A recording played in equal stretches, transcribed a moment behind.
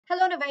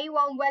Hello and a very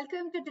warm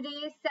welcome to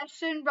today's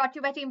session brought to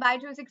you by Team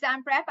BYJU'S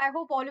Exam Prep. I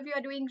hope all of you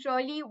are doing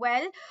really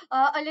well,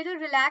 a little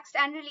relaxed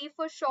and relieved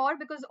for sure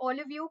because all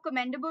of you,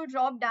 commendable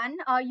job done.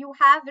 You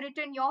have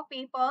written your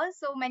papers,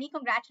 so many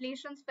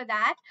congratulations for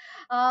that.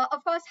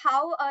 Of course,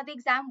 how the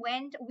exam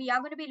went, we are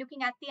going to be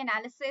looking at the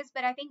analysis,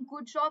 but I think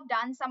good job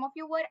done. Some of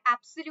you were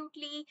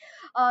absolutely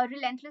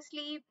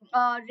relentlessly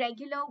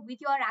regular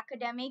with your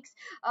academics.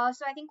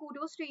 So I think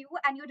kudos to you,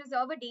 and you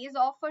deserve a days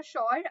off for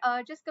sure.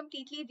 Just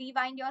completely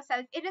rewind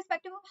yourself,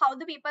 irrespective of how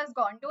the paper has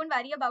gone. Don't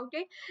worry about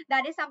it.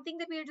 That is something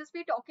that we'll just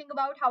be talking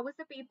about. How was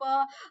the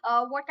paper?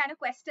 What kind of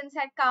questions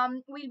had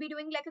come? We'll be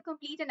doing like a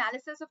complete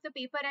analysis of the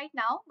paper right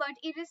now. But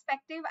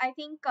irrespective, I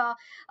think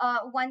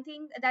one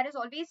thing that has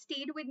always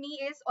stayed with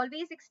me is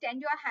always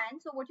extend your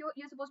hands. So what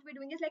you're supposed to be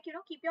doing is like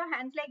keep your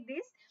hands like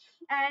this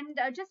and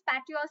just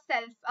pat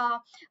yourself.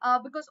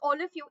 Because all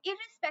of you,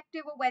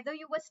 irrespective of whether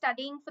you were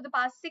studying for the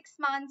past 6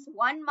 months,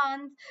 1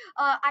 month,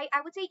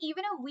 I would say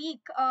even a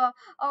week,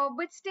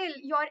 but still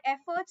your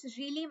efforts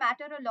really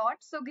matter a lot.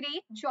 So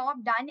great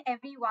job done,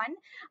 everyone.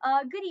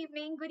 Good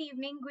evening, good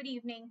evening, good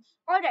evening.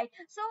 All right.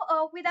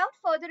 So without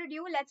further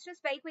ado, let's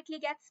just very quickly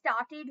get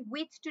started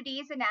with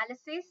today's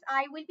analysis.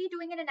 I will be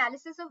doing an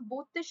analysis of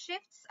both the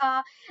shifts.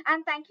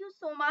 And thank you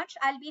so much.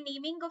 I'll be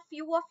naming a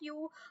few of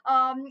you.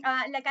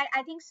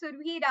 I think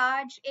Survi,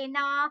 Raj,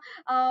 Ena,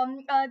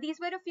 these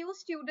were a few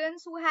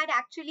students who had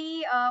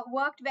actually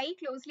worked very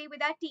closely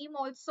with our team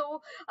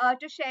also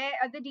to share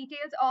the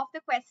details of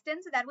the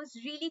questions. So that was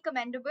really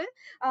commendable.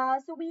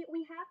 So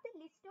we have the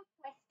list of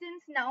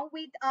questions now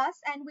with us,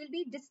 and we'll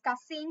be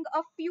discussing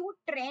a few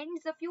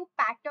trends, a few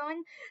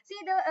patterns. See,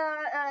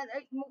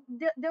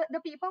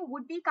 the paper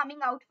would be coming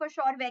out for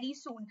sure very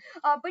soon.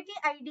 But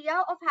the idea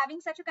of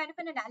having such a kind of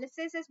an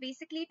analysis is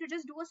basically to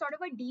just do a sort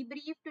of a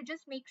debrief, to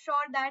just make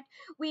sure that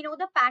we know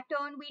the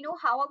pattern, we know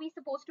how are we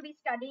supposed to be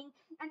studying.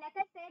 And like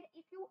I said,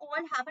 if you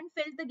all haven't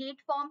filled the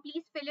gate form,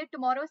 please fill it.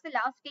 Tomorrow is the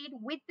last date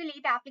with the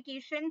late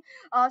application.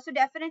 So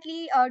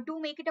definitely do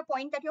make it a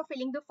point that you're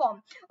filling the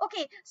form.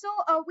 Okay, so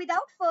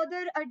without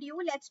further ado,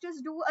 let's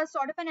just do a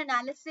sort of an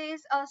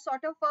analysis, a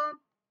sort of a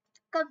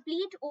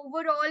complete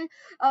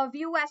overall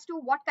view as to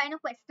what kind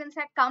of questions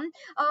had come.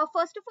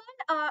 First of all,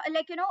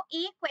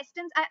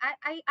 questions.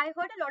 I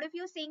heard a lot of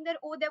you saying that,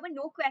 oh, there were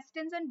no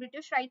questions on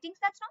British writings.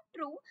 That's not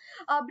true.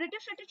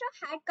 British literature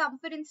had come.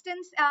 For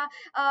instance,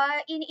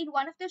 in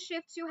one of the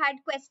shifts, you had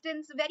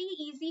questions, very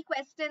easy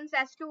questions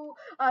as to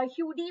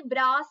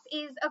Hudibras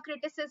is a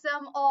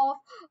criticism of,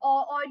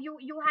 or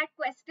you had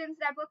questions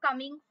that were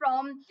coming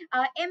from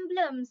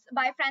Emblems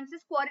by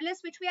Francis Quarles,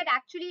 which we had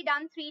actually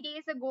done 3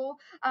 days ago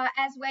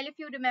as well, if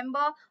you remember.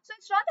 So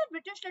it's not that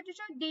British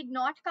literature did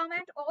not come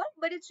at all,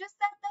 but it's just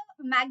that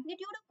the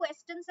magnitude of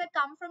questions that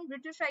come from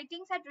British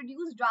writings had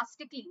reduced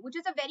drastically, which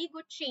is a very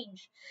good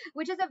change,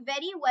 which is a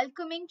very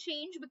welcoming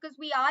change, because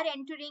we are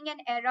entering an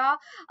era.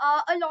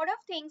 A lot of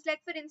things,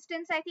 like for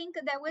instance, I think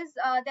there was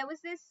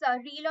this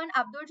reel on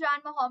Abdul Jan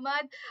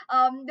Muhammad,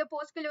 the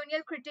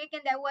post-colonial critic,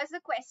 and there was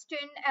a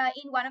question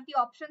in one of the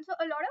options. So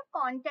a lot of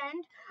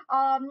content,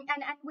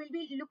 and we'll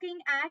be looking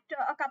at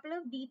a couple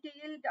of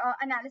detailed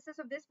analysis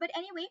of this. But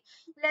anyway,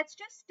 let's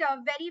just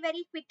very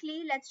very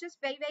quickly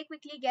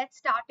get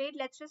started.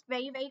 Let's just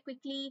very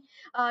quickly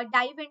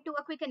dive into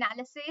a quick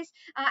analysis.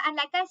 And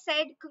like I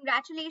said,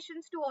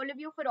 congratulations to all of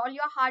you for all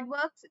your hard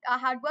work.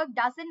 Hard work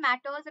doesn't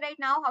matter right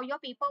now how your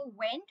paper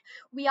went.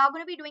 We are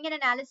going to be doing an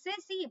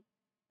analysis. See,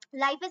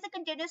 life is a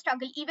continuous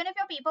struggle. Even if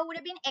your paper would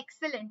have been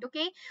excellent,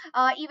 okay,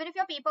 even if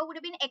your paper would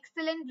have been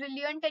excellent,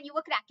 brilliant, and you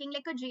were cracking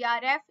like a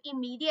GRF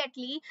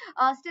immediately,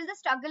 still the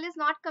struggle is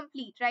not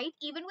complete, right?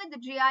 Even with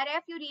the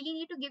GRF, you really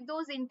need to give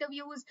those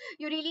interviews,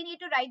 you really need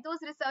to write those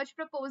research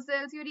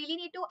proposals, you really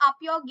need to up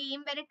your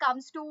game when it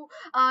comes to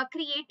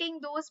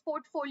creating those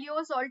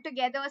portfolios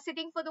altogether,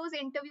 sitting for those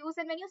interviews.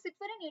 And when you sit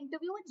for an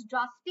interview, it's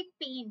drastic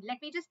pain, let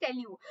me just tell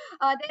you.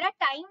 There are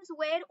times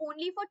where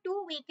only for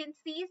 2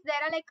 vacancies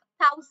there are like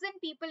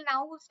 1,000 people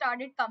now who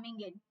started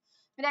coming in,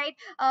 right?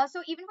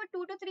 So even for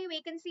 2 to 3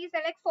 vacancies,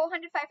 there are like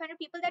 400, 500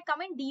 people that come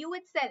in DU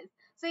itself.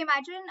 So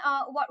imagine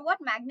what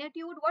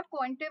magnitude, what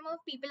quantum of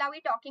people are we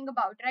talking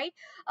about, right?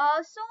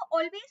 So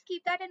always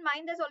keep that in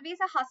mind. There's always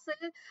a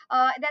hustle,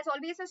 there's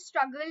always a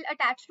struggle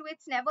attached to it.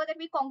 It's never that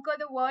we conquer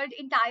the world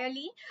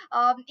entirely.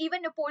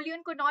 Even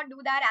Napoleon could not do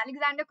that,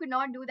 Alexander could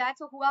not do that,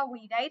 so who are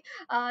we, right?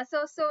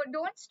 So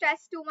don't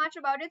stress too much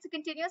about it. It's a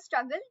continuous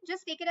struggle.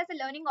 Just take it as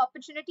a learning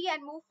opportunity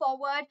and move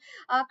forward.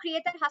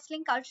 Create that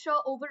hustling culture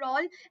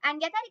overall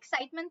and get that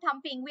excitement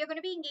thumping. We are going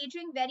to be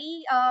engaging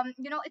very,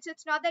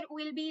 it's not that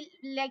we'll be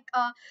like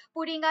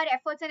putting our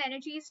efforts and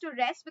energies to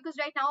rest, because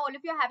right now all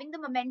of you are having the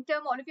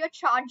momentum, all of you are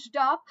charged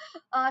up.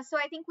 So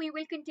I think we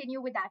will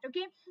continue with that.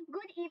 Okay.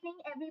 Good evening,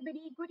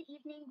 everybody. Good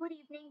evening. Good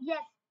evening.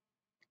 Yes.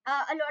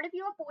 A lot of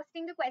you are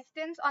posting the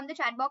questions on the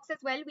chat box as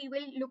well. We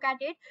will look at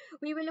it.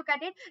 We will look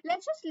at it.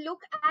 Let's just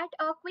look at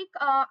a quick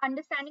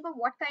understanding of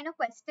what kind of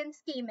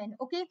questions came in.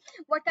 Okay,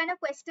 what kind of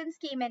questions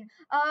came in?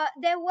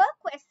 There were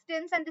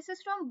questions, and this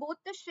is from both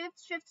the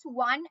shifts, shifts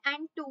 1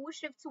 and 2,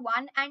 shifts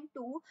 1 and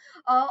 2.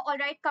 All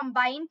right,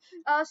 combined.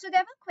 So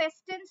there were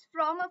questions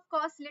from, of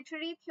course,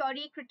 literary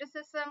theory,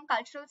 criticism,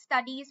 cultural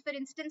studies. For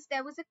instance,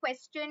 there was a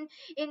question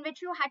in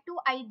which you had to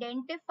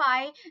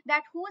identify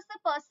that who's the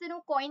person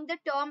who coined the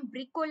term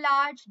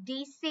bricolage,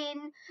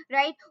 dessin,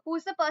 right?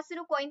 Who's the person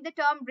who coined the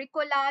term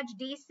bricolage,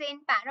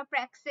 dessin,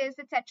 parapraxis,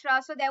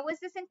 etc. So there was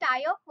this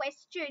entire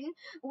question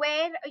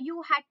where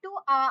you had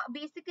to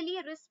basically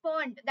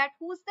respond that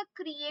who's the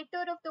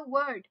creator of the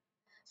word.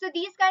 So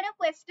these kind of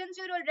questions,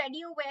 you're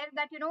already aware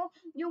that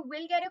you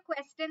will get a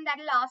question that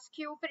will ask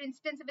you, for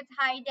instance, if it's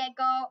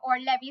Heidegger or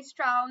Levi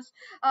Strauss.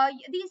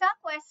 These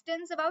are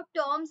questions about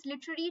terms,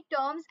 literary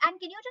terms. And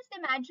can you just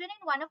imagine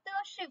in one of the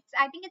shifts,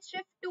 I think it's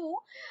shift 2,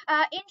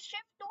 in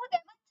shift 2,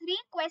 there were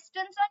three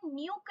questions on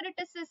new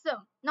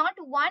criticism. Not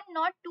one,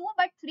 not two,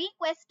 but three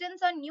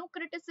questions on new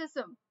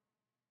criticism.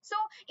 So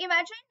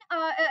imagine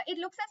it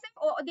looks as if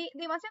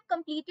they must have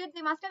completed,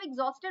 they must have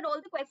exhausted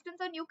all the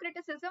questions on new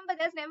criticism, but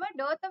there's never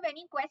dearth of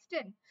any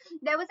question.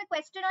 There was a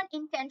question on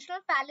intentional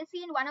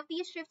fallacy in one of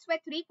these shifts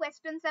where three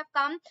questions have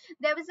come.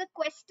 There was a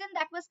question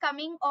that was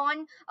coming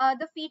on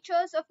the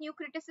features of new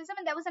criticism,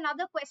 and there was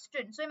another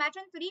question. So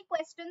imagine three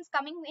questions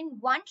coming in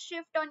one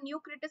shift on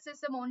new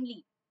criticism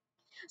only.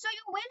 So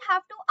you will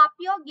have to up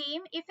your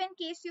game if in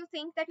case you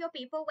think that your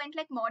paper went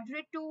like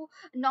moderate to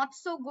not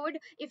so good.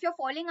 If you're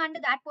falling under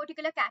that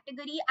particular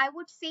category, I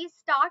would say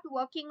start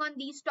working on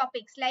these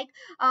topics. Like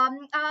I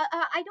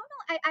don't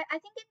know, I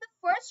think in the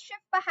first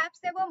shift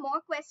perhaps there were more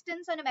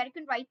questions on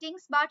American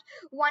writings, but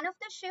one of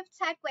the shifts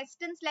had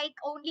questions like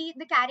only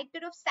the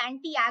character of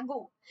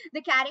Santiago,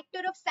 the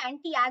character of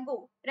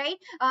Santiago, right?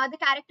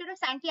 The character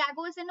of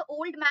Santiago is an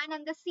old man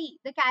and the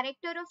sea. The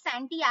character of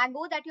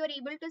Santiago that you're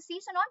able to see.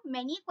 So not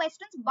many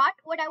questions, but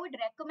what I would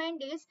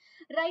recommend is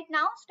right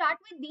now start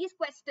with these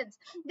questions.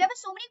 There were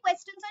so many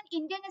questions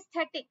on Indian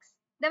aesthetics.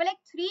 There were like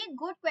three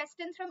good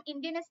questions from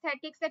Indian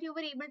aesthetics that you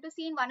were able to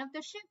see in one of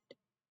the shifts,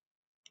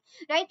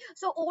 right?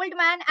 So old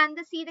man and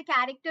the sea, the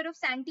character of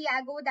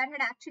Santiago that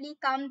had actually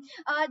come.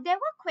 There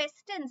were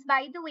questions,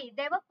 by the way,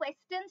 there were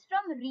questions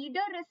from reader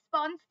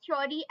response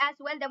theory as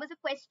well. There was a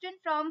question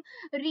from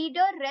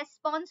reader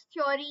response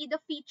theory,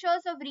 the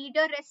features of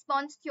reader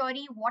response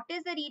theory. What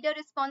is the reader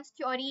response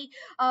theory?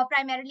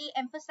 Primarily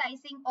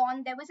emphasizing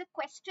on, there was a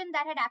question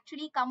that had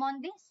actually come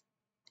on this,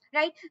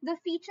 right? The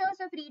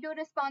features of reader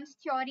response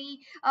theory.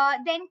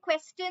 Then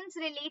questions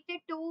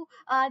related to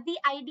the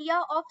idea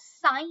of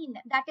sign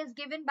that is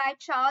given by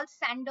Charles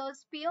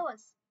Sanders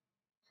Peirce.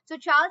 So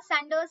Charles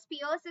Sanders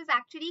Peirce is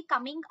actually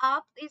coming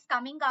up with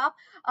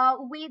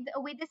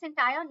this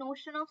entire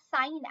notion of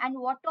sign and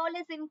what all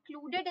is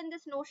included in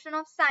this notion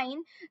of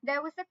sign.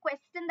 There was a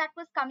question that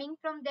was coming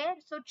from there.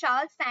 So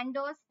Charles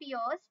Sanders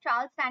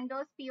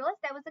Peirce,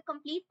 there was a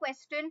complete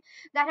question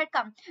that had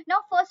come.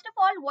 Now, first of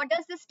all, what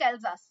does this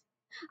tells us?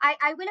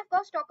 I will of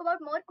course talk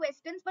about more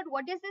questions, but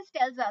what does this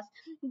tells us?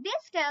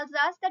 This tells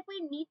us that we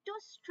need to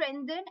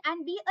strengthen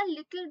and be a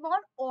little more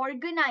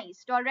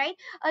organized, all right?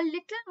 A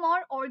little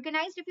more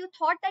organized. If you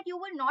thought that you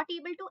were not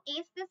able to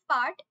ace this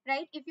part,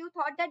 right? If you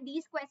thought that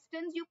these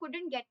questions you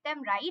couldn't get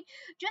them right,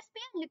 just be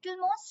a little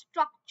more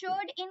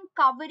structured in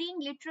covering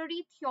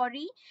literary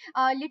theory,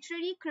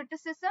 literary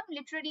criticism,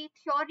 literary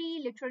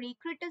theory, literary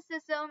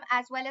criticism,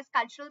 as well as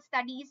cultural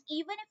studies.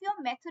 Even if you're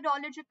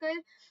methodological,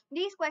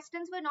 these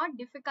questions were not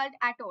difficult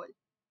at all.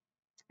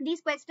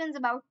 These questions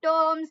about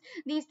terms,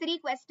 these three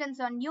questions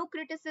on new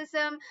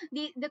criticism,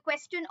 the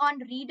question on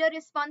reader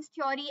response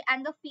theory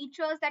and the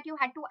features that you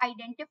had to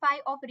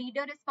identify of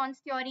reader response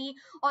theory,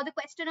 or the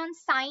question on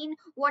sign,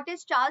 what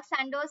is Charles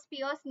Sanders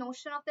Peirce's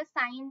notion of the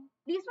sign?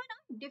 These were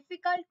not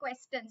difficult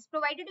questions,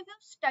 provided if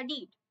you've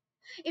studied.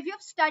 If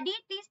you've studied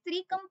these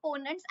three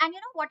components, and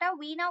what are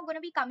we now going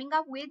to be coming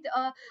up with?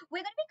 We're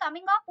going to be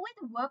coming up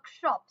with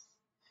workshops.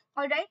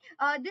 All right.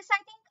 This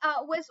I think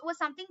was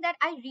something that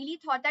I really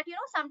thought that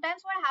sometimes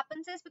what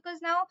happens is,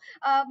 because now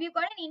we've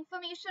got an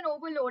information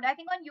overload. I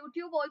think on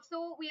YouTube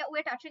also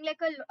we're touching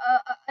like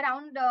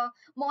around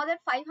more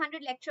than 500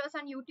 lectures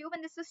on YouTube,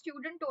 and this a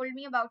student told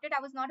me about it. I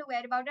was not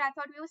aware about it. I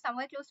thought we were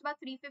somewhere close to about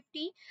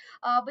 350,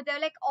 but there are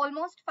like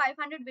almost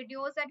 500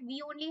 videos that we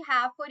only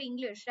have for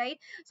English,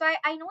 right? So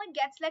I know it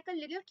gets like a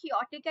little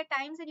chaotic at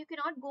times, and you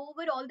cannot go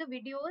over all the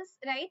videos,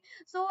 right?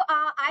 So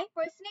I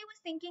personally was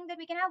thinking that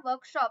we can have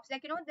workshops,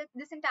 like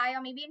this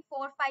entire, maybe in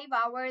 4 or 4 or 5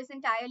 hours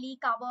entirely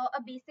cover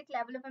a basic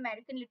level of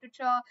American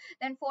literature,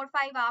 then 4 or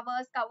 5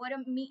 hours cover a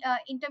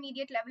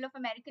intermediate level of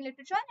American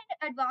literature, and in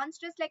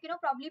advanced just like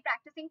probably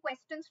practicing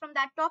questions from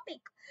that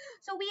topic.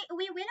 So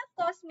we will of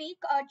course make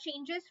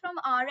changes from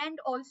our end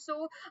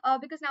also,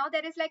 because now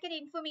there is like an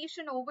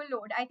information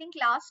overload. I think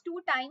last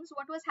two times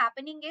what was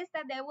happening is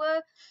that there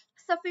were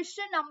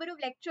sufficient number of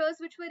lectures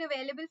which were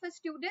available for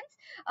students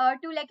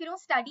to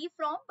study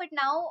from, but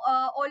now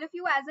all of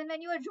you, as and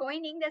when you are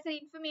joining, there's an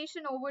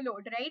information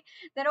overload, right?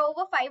 There are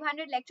over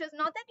 500 lectures.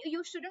 Not that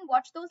you shouldn't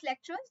watch those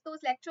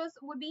lectures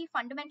would be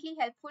fundamentally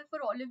helpful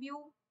for all of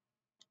you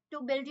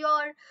to build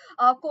your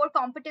core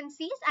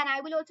competencies, and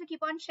I will also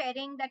keep on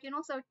sharing that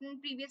certain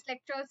previous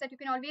lectures that you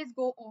can always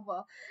go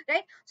over,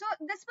 right? So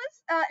this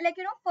was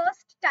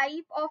first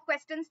type of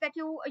questions that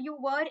you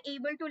were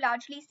able to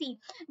largely see.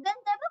 Then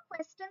there were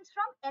questions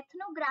from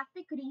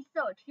ethnographic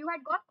research. You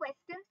had got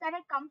questions that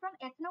had come from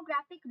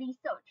ethnographic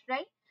research,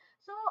 right?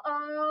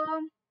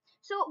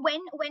 So when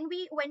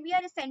we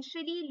are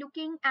essentially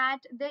looking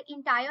at the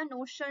entire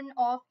notion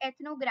of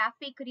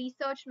ethnographic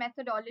research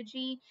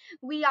methodology,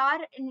 we are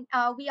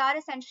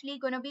essentially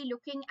going to be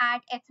looking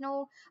at these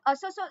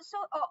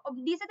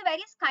are the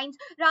various kinds.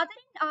 Rather,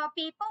 in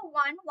paper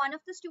one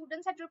of the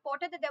students had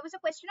reported that there was a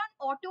question on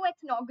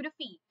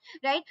autoethnography,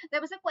 right?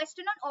 There was a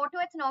question on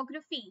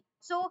autoethnography.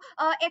 So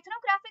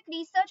ethnographic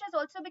research has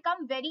also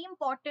become very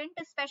important,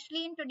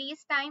 especially in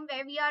today's time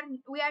where we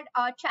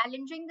are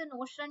challenging the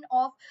notion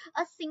of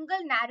a single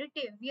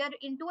narrative. We are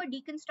into a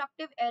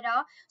deconstructive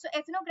era. So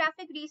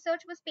ethnographic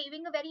research was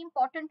paving a very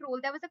important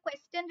role. There was a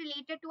question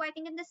related to, I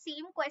think, in the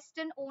same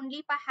question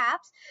only,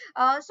 perhaps.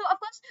 So of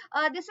course,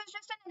 this was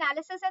just an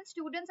analysis, and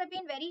students have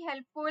been very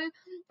helpful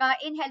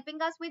in helping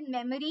us with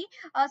memory.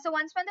 So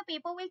once when the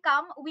paper will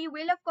come, we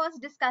will of course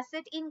discuss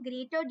it in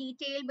greater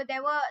detail. But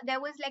there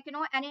was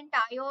an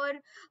entire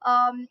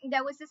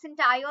there was this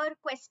entire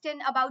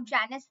question about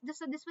Janice.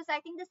 So this was, I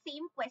think, the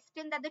same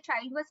question that the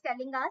child was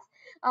telling us,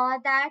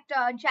 that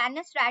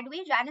Janice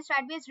Radway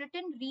has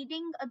written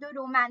Reading the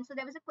Romance. So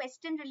there was a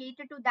question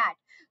related to that.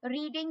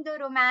 Reading the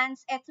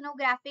Romance,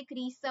 ethnographic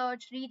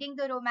research, reading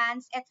the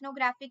romance,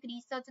 ethnographic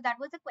research. So that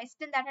was a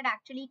question that had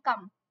actually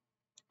come.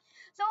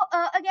 So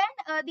again,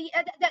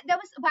 there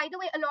was, by the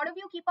way, a lot of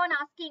you keep on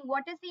asking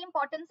what is the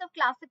importance of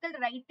classical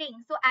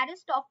writing. So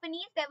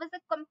Aristophanes, there was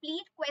a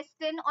complete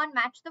question on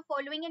match the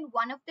following in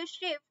one of the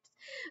shifts,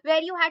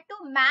 where you had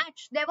to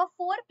match. There were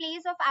four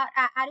plays of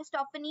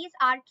Aristophanes: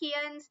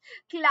 Archaeans,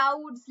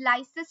 Clouds,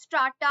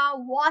 Lysistrata,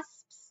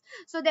 Wasps.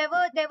 So there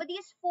were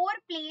these four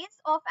plays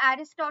of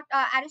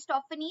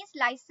Aristophanes: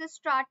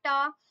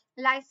 Lysistrata,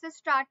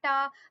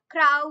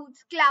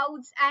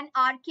 Clouds, and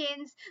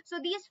Archaeans. So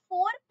these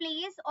four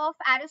plays of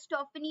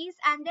Aristophanes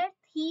and their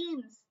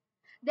themes,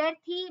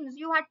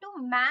 you had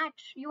to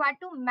match. You had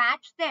to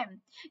match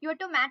them with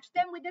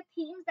the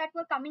themes that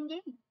were coming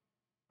in,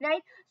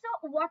 right? So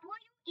what were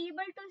you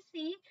able to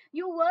see?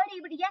 You were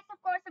able to, yes, of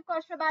course,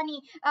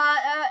 Shabani.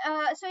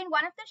 So in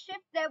one of the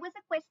shifts there was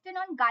a question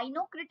on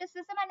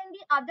gynocriticism, and in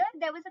the other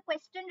there was a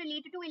question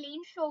related to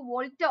Elaine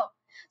Showalter.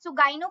 So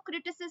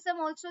gynocriticism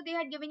also, they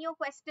had given you a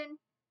question.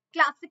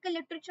 Classical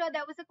literature,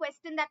 there was a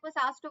question that was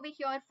asked over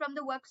here from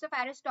the works of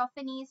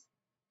Aristophanes.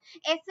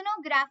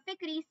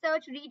 Ethnographic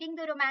research, Reading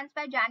the Romance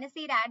by Janice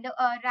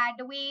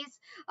Radway's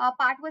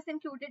part was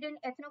included in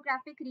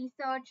ethnographic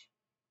research.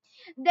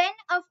 Then,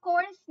 of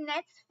course,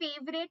 Net's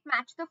favorite,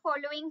 match the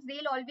followings.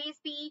 They'll always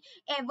be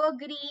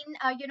evergreen,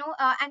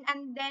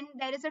 and then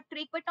there is a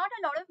trick, but not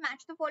a lot of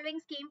match the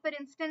followings came. For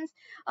instance,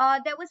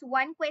 there was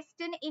one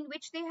question in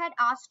which they had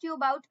asked you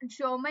about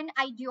German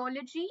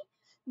ideology.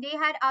 They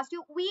had asked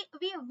you, we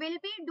will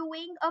be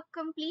doing a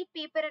complete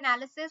paper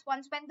analysis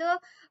once when the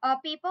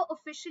paper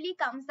officially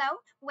comes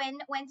out, when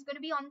it's going to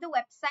be on the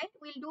website.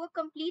 We'll do a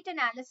complete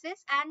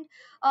analysis, and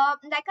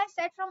like I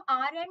said, from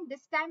our end,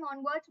 this time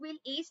onwards, we'll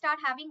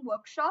start having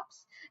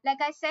workshops.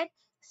 Like I said,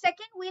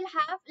 second, we'll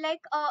have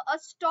like a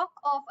stock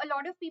of, a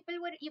lot of people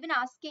were even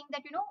asking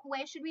that,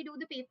 where should we do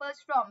the papers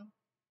from?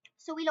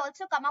 So we'll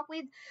also come up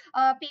with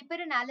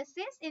paper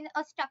analysis in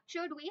a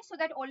structured way, so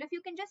that all of you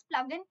can just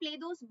plug and play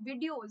those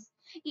videos.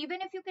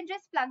 Even if you can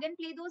just plug and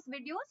play those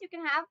videos, you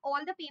can have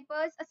all the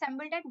papers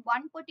assembled at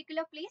one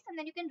particular place,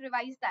 and then you can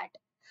revise that.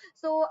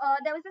 So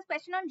there was this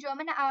question on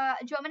German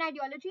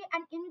ideology,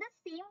 and in the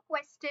same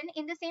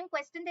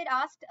question, they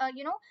asked,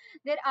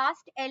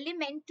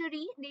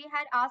 elementary. They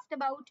had asked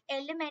about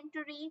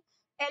elementary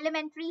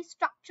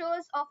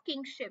structures of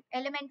kingship,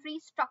 elementary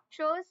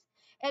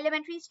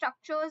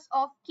structures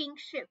of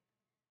kingship,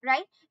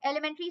 right?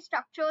 Elementary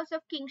structures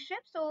of kingship.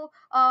 So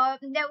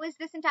there was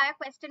this entire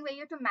question where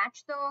you have to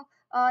match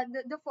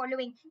the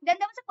following. Then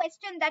there was a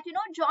question that,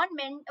 John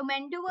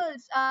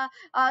Mendel's,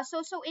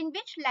 so in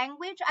which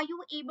language are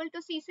you able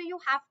to see? So you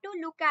have to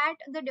look at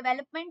the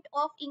development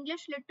of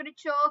English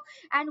literature,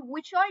 and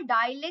which all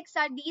dialects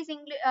are these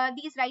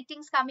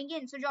writings coming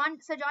in. So John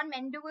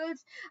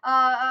Mendel's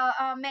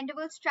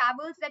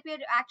travels that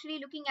we're actually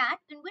looking at,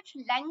 in which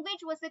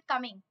language was it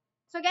coming?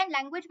 So again,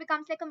 language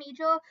becomes like a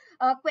major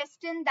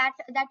question that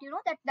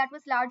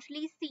was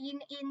largely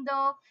seen in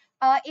the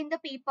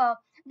paper.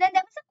 Then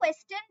there was a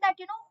question that,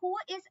 who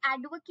is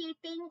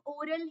advocating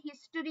oral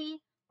history.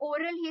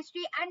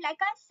 And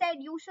like I said,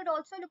 you should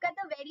also look at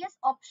the various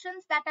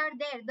options that are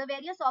there, the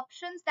various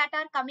options that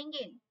are coming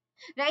in,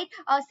 right?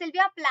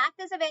 Sylvia Plath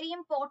is a very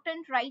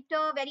important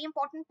writer, very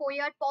important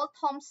poet. Paul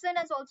Thompson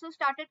has also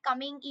started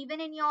coming. Even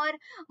in your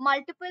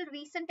multiple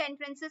recent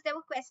entrances, there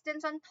were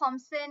questions on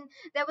Thompson.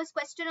 There was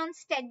question on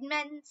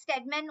Stedman.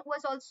 Stedman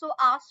was also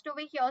asked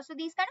over here. So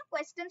these kind of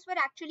questions were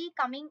actually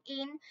coming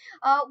in.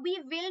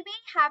 We will be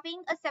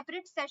having a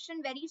separate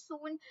session very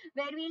soon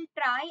where we'll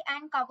try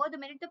and cover, the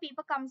minute the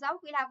paper comes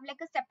out, we'll have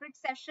like a separate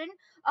session,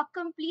 a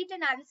complete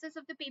analysis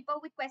of the paper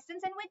with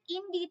questions and with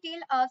in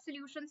detail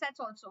solution sets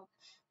also.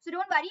 So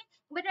don't worry.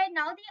 But right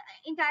now, the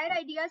entire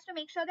idea is to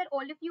make sure that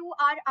all of you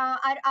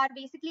are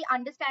basically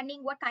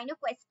understanding what kind of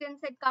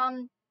questions had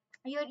come.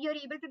 You're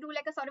able to do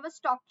like a sort of a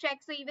stock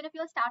check. So even if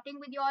you're starting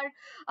with your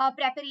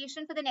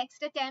preparation for the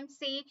next attempt,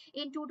 say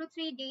in 2 to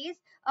 3 days,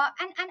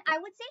 and I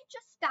would say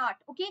just start.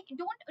 Okay,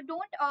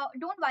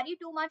 don't worry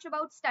too much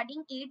about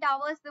studying 8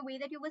 hours the way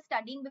that you were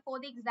studying before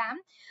the exam.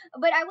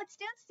 But I would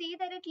still say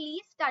that at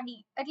least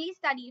study.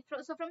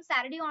 So from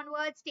Saturday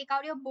onwards, take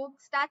out your book,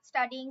 start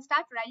studying,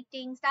 start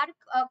writing, start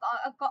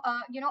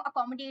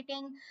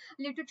accommodating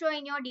literature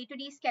in your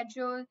day-to-day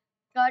schedule.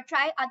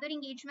 Try other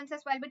engagements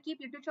as well, but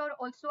keep literature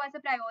also as a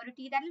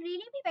priority. That will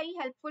really be very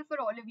helpful for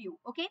all of you.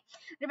 Okay,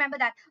 remember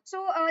that.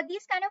 So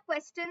these kind of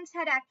questions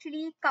had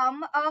actually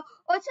come.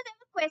 Also, there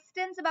were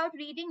questions about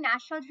reading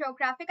National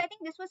Geographic. I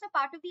think this was a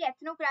part of the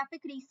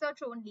ethnographic research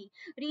only.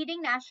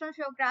 Reading National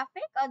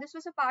Geographic. This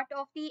was a part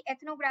of the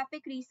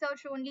ethnographic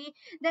research only.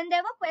 Then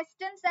there were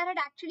questions that had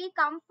actually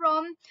come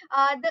from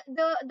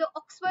the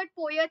Oxford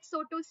poets,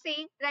 so to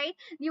say, right?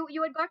 You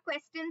had got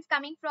questions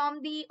coming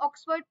from the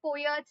Oxford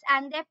poets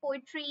and their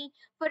poetry.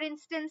 For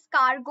instance,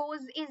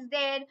 Cargoes is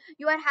there.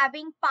 You are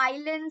having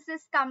Pylons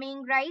is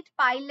coming, right?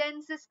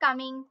 Pylons is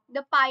coming.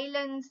 The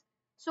Pylons.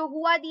 So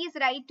who are these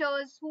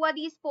writers? Who are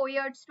these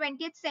poets?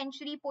 20th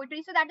century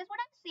poetry. So that is what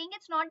I'm saying.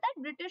 It's not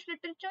that British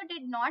literature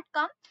did not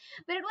come,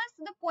 but it was,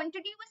 the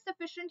quantity was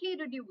sufficiently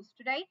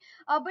reduced, right?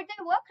 But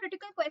there were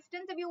critical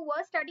questions. If you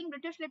were studying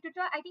British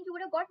literature, I think you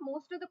would have got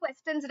most of the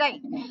questions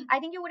right.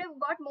 I think you would have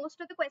got most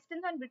of the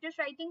questions on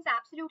British writings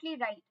absolutely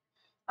right.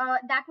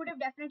 That would have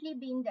definitely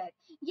been there.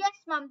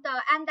 Yes,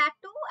 Mamta, and that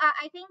too.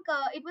 I think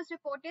it was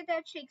reported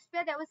that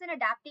Shakespeare, there was an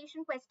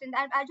adaptation question.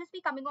 I'll just be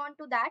coming on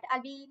to that.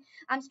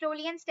 I'm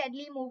slowly and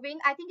steadily moving.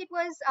 I think it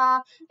was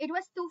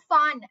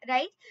Tufan,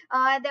 right?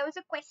 There was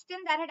a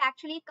question that had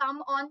actually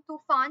come on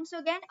Tufan. So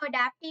again,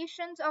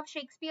 adaptations of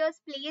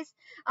Shakespeare's plays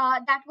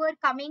that were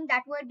coming,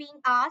 that were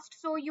being asked.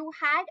 So you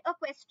had a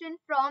question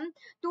from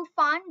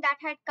Tufan that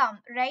had come,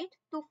 right?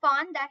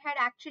 Tufan that had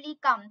actually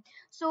come.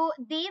 So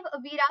Dev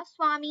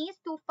Veeraswamy's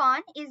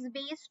Tufan is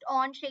based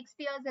on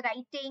Shakespeare's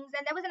writings.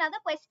 And there was another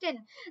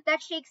question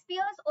that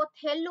Shakespeare's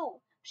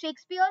Othello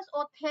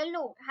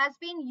has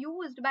been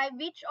used by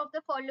which of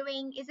the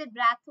following? Is it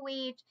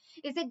Brathwaite?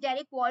 Is it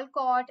Derek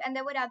Walcott? And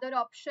there were other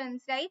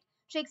options, right?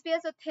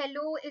 Shakespeare's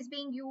Othello is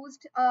being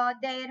used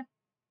there.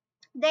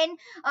 Then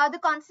the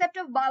concept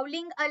of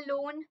bowling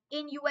alone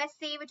in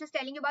USA, which is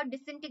telling you about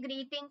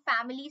disintegrating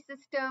family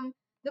system.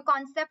 The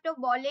concept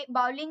of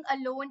bowling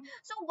alone.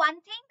 So one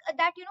thing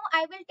that,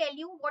 I will tell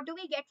you, what do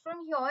we get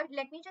from here?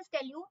 Let me just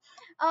tell you,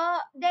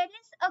 there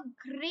is a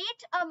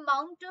great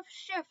amount of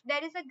shift.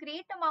 There is a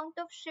great amount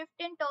of shift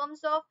in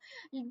terms of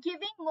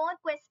giving more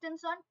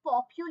questions on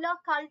popular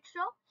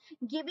culture,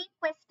 because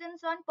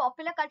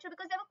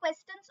there were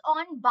questions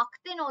on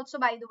Bakhtin also,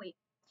 by the way.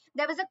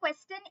 There was a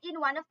question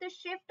in one of the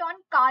shift on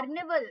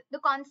carnival,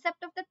 the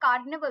concept of the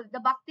carnival,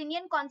 the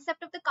Bakhtinian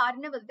concept of the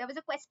carnival. There was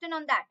a question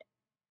on that.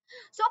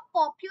 So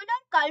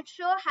popular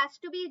culture has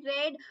to be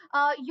read.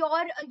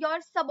 Your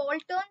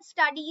subaltern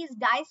studies,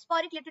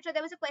 diasporic literature.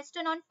 There was a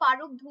question on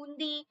Farooq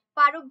Dhondi,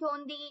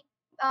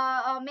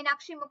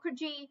 Meenakshi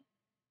Mukherjee.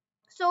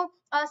 So,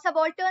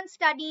 subaltern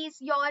studies,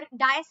 your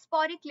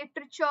diasporic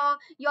literature,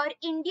 your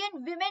Indian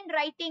women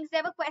writings.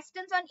 There were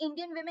questions on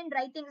Indian women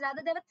writings.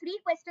 Rather, there were 3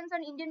 questions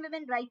on Indian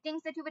women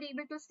writings that you were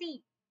able to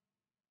see.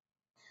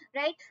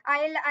 Right?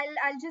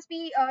 I'll just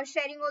be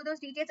sharing all those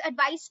details.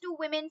 Advice to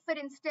women, for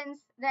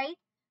instance. Right?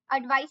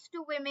 Advice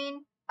to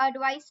women.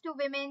 Advice to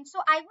women.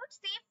 So I would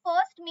say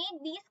first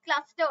make these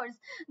clusters.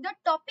 The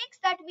topics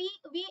that we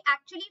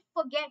actually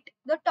forget,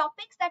 the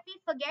topics that we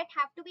forget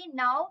have to be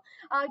now.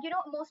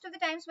 Most of the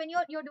times when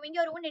you're doing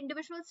your own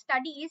individual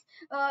studies,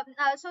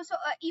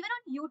 even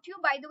on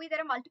YouTube, by the way,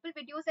 there are multiple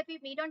videos that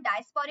we've made on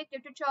diasporic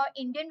literature,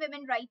 Indian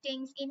women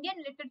writings,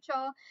 Indian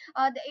literature.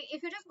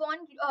 If you just go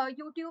on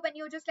YouTube and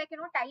you just type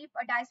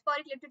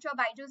diasporic literature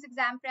BYJU'S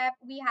exam prep,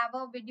 we have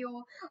a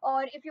video.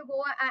 Or if you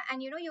go and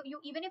you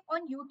even if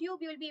on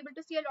YouTube you'll be able to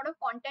see a lot of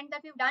content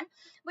that we've done.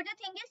 But the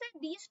thing is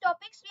that these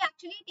topics, we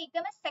actually take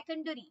them as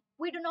secondary.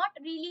 We do not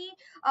really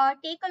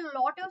take a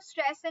lot of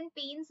stress and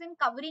pains in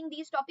covering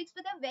these topics,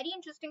 but they're very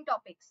interesting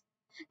topics.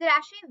 They're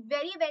actually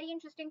very, very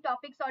interesting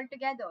topics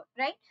altogether,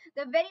 right?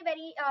 They're very,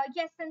 very,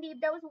 yes, Sandeep,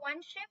 there was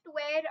one shift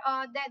where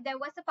there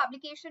was a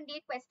publication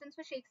date questions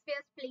for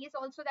Shakespeare's plays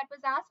also that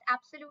was asked.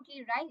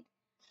 Absolutely right.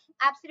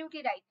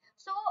 Absolutely right.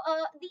 So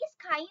these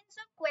kinds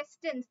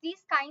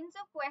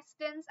of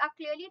questions are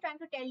clearly trying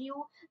to tell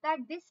you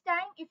that this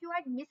time, if you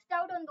had missed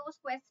out on those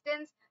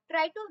questions,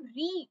 try to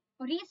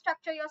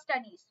restructure your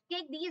studies.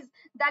 Take these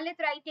Dalit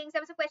writings.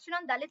 There was a question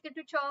on Dalit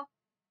literature.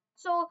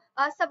 So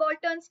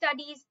subaltern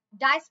studies,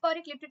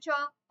 diasporic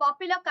literature,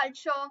 popular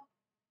culture.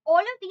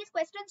 All of these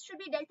questions should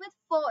be dealt with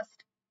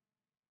first.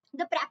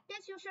 The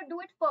practice, you should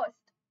do it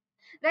first,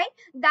 right?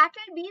 That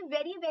will be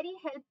very, very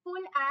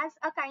helpful as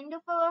a kind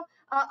of a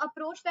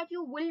approach that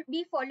you will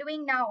be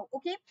following now.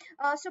 Okay,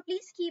 so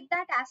please keep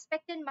that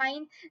aspect in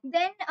mind.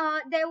 Then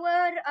there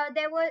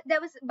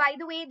was, by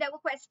the way, there were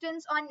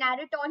questions on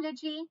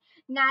narratology.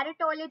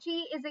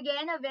 Narratology is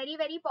again a very,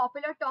 very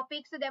popular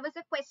topic. So there was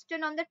a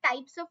question on the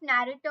types of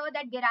narrator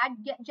that Gerard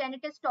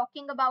Janet is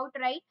talking about,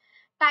 right?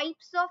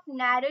 Types of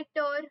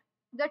narrator,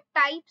 the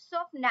types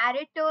of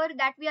narrator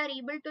that we are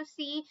able to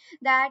see,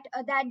 that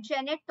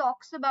Janet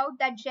talks about,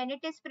 that Janet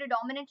is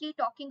predominantly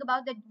talking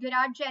about, that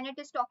Gerard Janet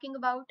is talking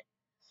about.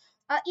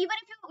 Even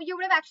if you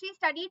would have actually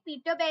studied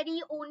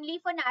Peterberry only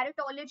for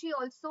narratology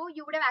also,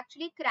 you would have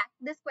actually cracked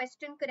this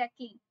question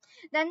correctly.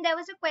 Then there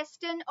was a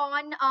question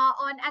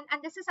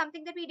and this is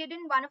something that we did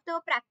in one of the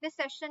practice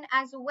session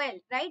as well,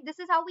 right? This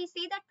is how we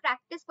say that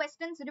practice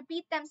questions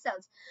repeat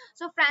themselves.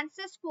 So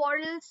Francis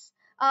Quarles,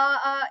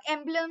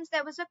 emblems,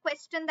 there was a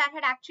question that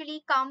had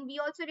actually come. We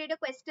also did a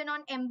question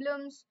on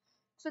emblems.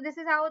 So this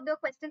is how the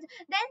questions.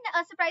 Then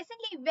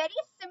surprisingly,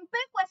 very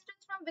simple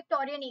questions from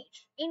Victorian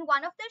age. In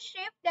one of the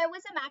shift, there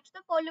was a match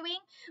the following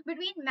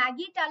between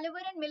Maggie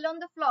Tulliver and Mill on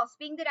the Floss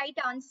being the right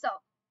answer.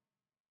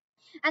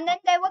 And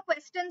then there were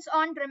questions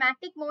on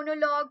dramatic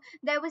monologue.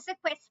 There was a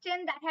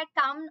question that had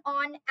come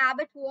on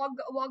Abbott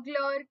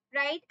Wagler,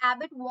 right?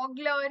 Abbott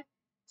Wagler.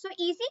 So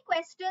easy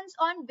questions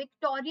on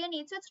Victorian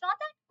age. So it's not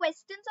that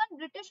questions on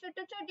British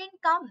literature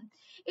didn't come.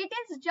 It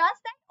is just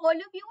that all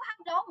of you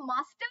have now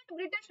mastered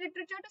British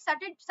literature to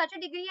such a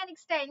degree and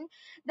extent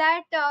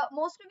that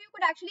most of you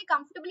could actually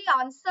comfortably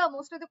answer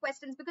most of the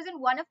questions, because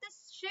in one of the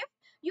shift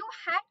you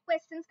had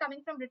questions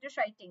coming from British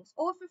writings,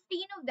 over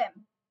 15 of them.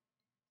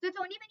 So it's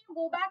only when you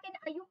go back and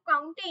are you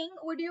counting,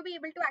 would you be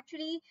able to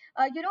actually,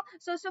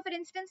 so for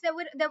instance,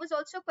 there was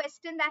also a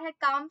question that had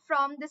come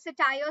from the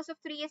satires of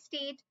three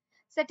estate,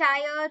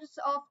 satires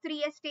of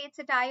three estate,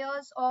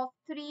 satires of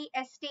three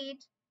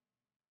estate,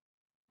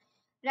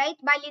 right?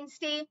 By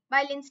Lindsay.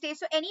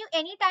 So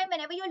any time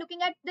whenever you're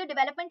looking at the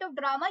development of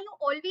drama, you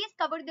always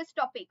cover this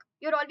topic.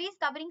 You're always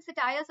covering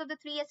satires of the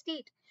three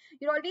estate.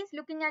 You're always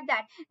looking at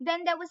that.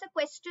 Then there was a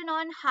question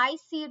on high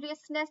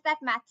seriousness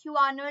that Matthew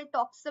Arnold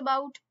talks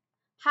about.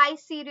 High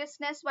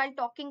seriousness while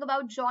talking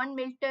about John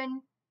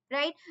Milton,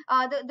 right?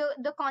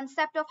 The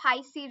concept of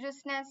high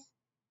seriousness,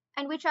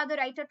 and which other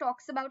writer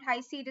talks about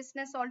high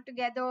seriousness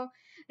altogether,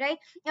 right?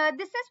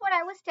 This is what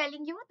I was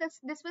telling you.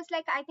 This was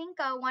like, I think,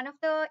 one of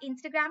the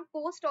Instagram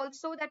post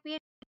also that we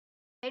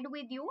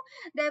with you.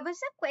 There was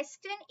a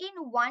question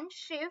in one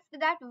shift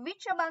that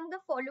which among the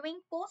following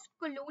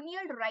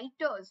post-colonial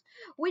writers,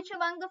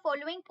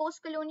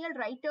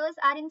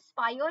 are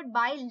inspired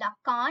by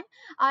Lacan,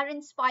 are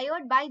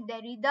inspired by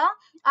Derrida,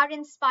 are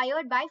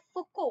inspired by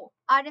Foucault,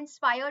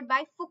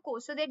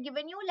 So they'd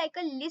given you like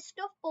a list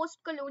of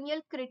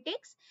post-colonial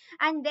critics,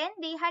 and then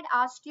they had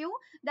asked you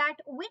that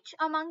which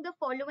among the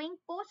following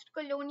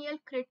post-colonial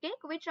critic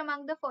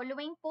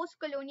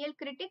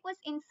was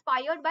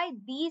inspired by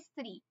these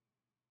three.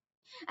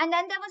 And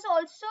then there was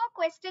also a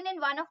question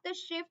in one of the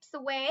shifts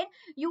where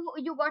you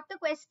got the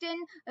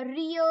question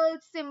real,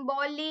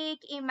 symbolic,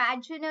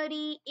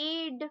 imaginary,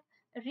 aid,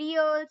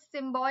 real,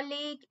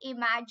 symbolic,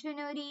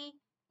 imaginary,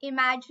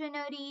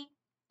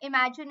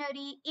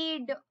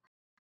 aid,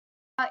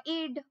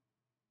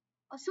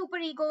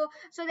 superego.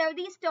 So there are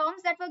these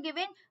terms that were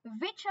given.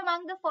 Which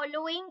among the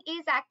following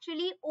is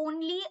actually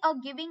only a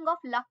giving of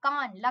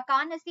Lacan?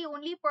 Lacan is the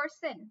only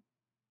person.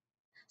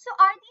 So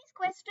are these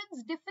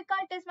questions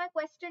difficult is my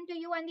question to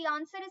you, and the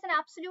answer is an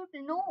absolute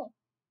no.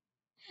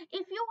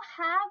 If you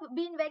have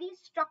been very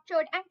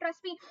structured, and trust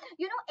me,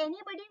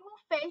 anybody who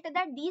felt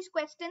that these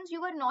questions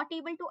you were not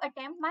able to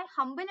attempt, my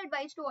humble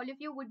advice to all of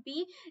you would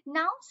be,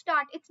 now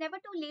start. It's never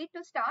too late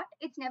to start.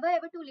 It's never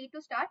ever too late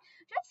to start.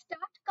 Just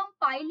start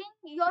compiling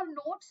your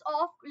notes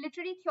of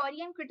literary theory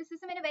and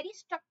criticism in a very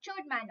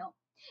structured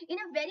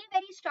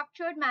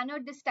manner,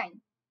 this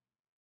time,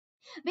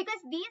 because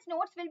these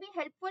notes will be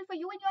helpful for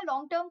you in your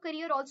long term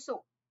career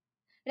also.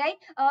 right?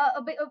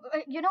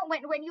 You know,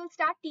 when you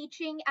start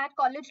teaching at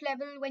college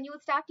level, when you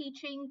start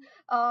teaching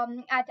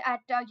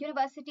at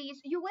universities,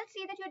 you will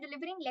see that you're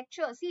delivering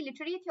lectures. See,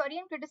 literary theory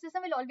and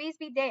criticism will always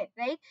be there,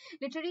 right?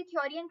 Literary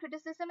theory and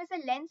criticism is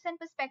a lens and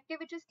perspective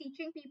which is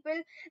teaching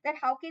people that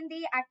how can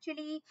they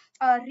actually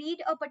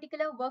read a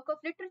particular work of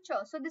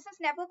literature. So this is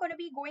never going to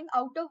be going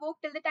out of vogue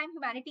till the time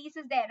humanities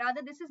is there.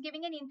 Rather, this is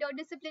giving an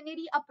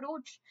interdisciplinary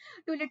approach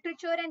to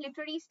literature and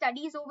literary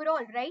studies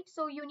overall, right?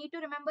 So you need to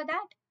remember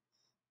that.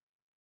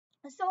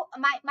 So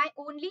my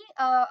only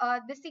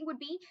this thing would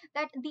be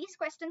that these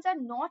questions are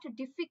not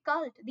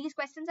difficult. These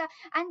questions are,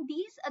 and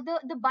these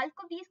the bulk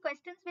of these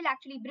questions will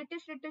actually,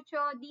 British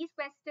literature, these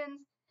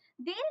questions,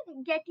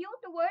 they'll get you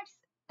towards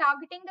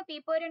targeting the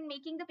paper and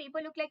making the paper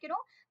look like, you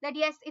know, that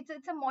yes, it's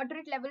a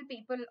moderate level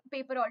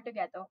paper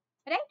altogether,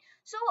 right?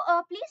 So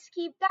please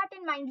keep that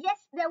in mind. Yes,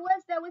 there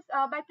was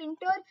by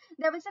Pinter,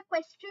 there was a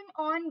question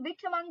on which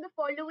among the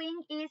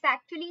following is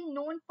actually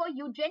known for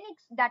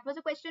eugenics. That was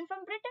a question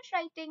from British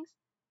writings.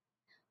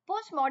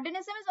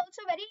 Postmodernism is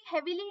also very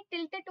heavily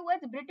tilted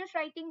towards British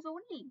writings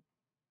only,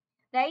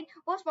 right?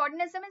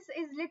 Postmodernism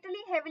is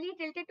literally heavily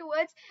tilted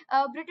towards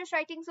British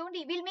writings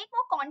only. We'll make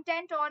more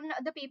content on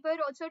the paper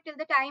also till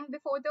the time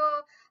before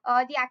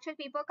the actual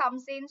paper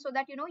comes in, so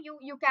that you know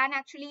you can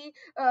actually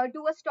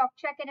do a stock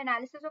check and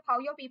analysis of how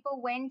your paper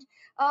went.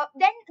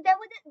 Then there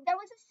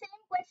was a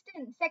same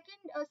question,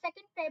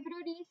 second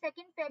February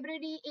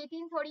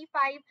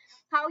 1835,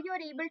 how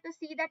you're able to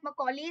see that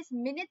Macaulay's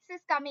minutes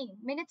is coming,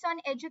 minutes on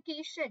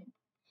education.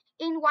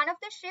 In one of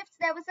the shifts,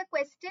 there was a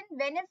question,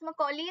 when is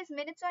Macaulay's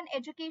minutes on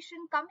education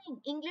coming?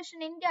 English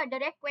in India,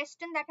 direct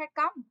question that had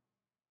come,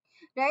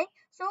 right?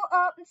 So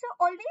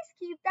always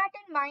keep that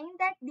in mind,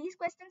 that these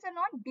questions are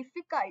not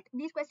difficult.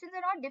 These questions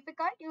are not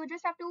difficult. You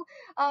just have to.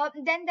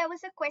 Then there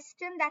was a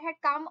question that had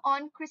come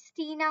on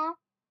Christina.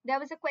 There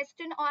was a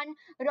question on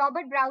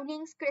Robert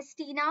Browning's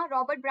Christina.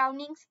 Robert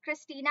Browning's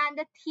Christina and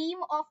the theme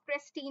of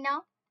Christina,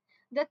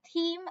 the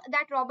theme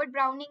that Robert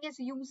Browning is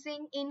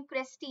using in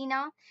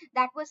Christina,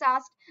 that was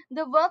asked.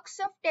 The works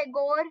of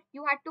Tagore,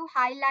 you had to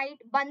highlight.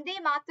 Bande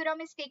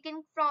Mataram is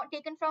taken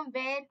from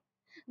where?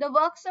 The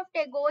works of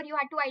Tagore, you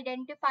had to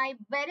identify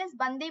where is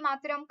Bande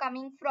Mataram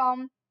coming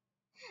from.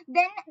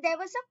 Then there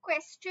was a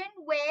question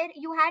where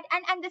you had,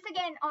 and this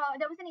again,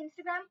 there was an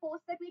Instagram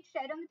post that we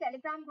shared on the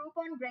Telegram group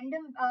on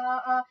Brendan.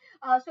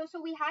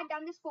 So we had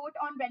done this quote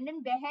on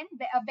Brendan Behan.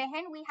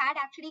 We had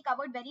actually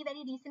covered very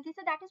very recently.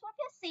 So that is what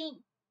we are saying,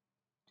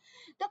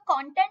 the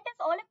content is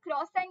all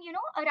across and you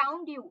know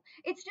around you.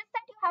 It's just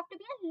that you have to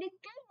be a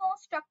little more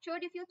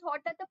structured. If you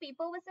thought that the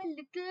paper was a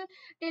little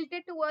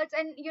tilted towards,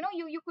 and you know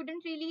you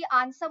couldn't really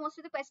answer most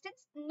of the questions,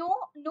 no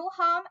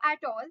harm at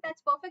all.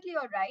 That's perfectly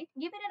all right.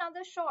 Give it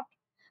another shot,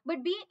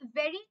 but be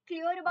very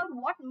clear about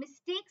what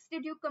mistakes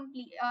did you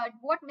complete,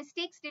 what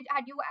mistakes did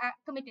had you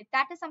committed.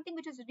 That is something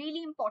which is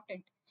really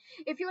important.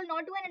 If you will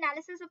not do an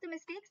analysis of the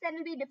mistakes, then it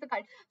will be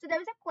difficult. So there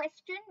was a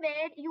question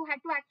where you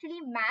had to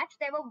actually match.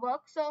 There were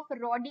works of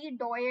Roddy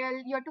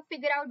Doyle. You had to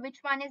figure out which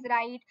one is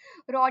right.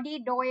 Roddy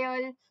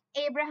Doyle,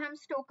 Abraham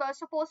Stoker,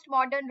 so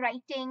postmodern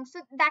writing. So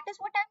that is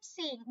what I'm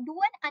saying. Do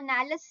an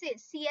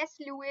analysis. C.S.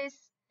 Lewis,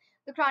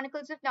 The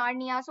Chronicles of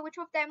Narnia. So which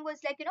of them was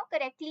like, you know,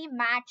 correctly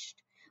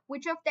matched?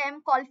 Which of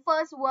them?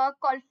 Colfer's work.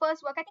 I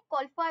think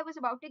Colfer, I was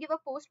about to give a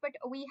post, but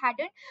we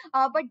hadn't.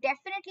 But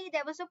definitely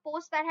there was a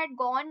post that had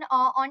gone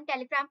on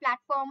Telegram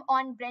platform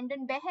on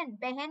Brendan Behan.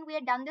 Behan, we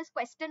had done this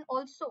question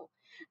also,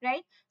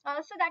 right?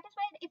 So that is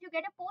why if you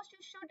get a post,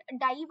 you should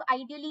dive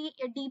ideally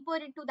deeper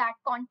into that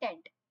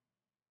content.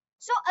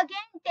 So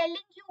again,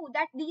 telling you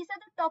that these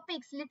are the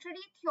topics: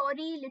 literary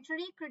theory,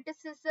 literary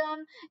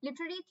criticism,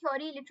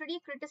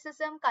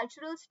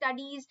 cultural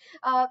studies,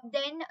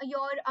 then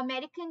your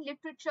American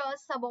literature,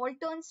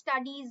 subaltern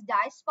studies,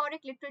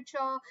 diasporic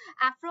literature,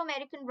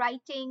 Afro-American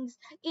writings,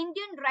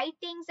 Indian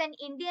writings and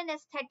Indian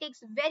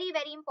aesthetics. Very,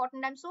 very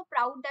important. I'm so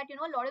proud that, you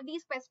know, a lot of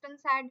these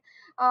questions had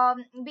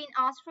been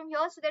asked from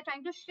here. So they're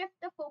trying to shift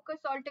the focus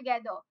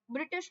altogether.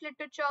 British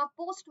literature,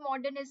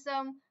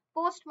 postmodernism,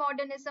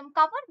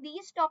 cover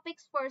these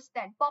topics first.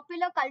 Then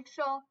popular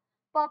culture,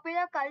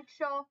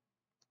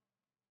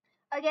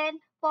 again,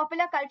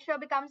 popular culture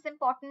becomes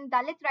important.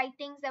 Dalit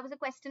writings, there was a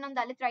question on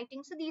Dalit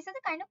writings. So these are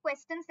the kind of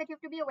questions that you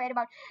have to be aware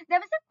about. There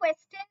was a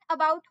question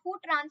about who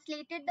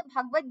translated the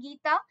Bhagavad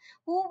Gita,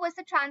 who was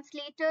the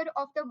translator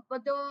of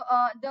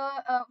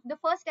the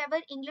first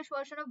ever English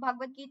version of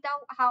Bhagavad Gita,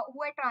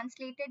 who had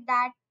translated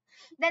that.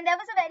 Then there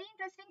was a very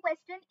interesting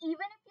question.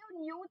 Even if you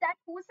knew that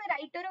who's the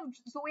writer of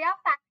Zoya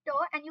Factor,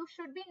 and you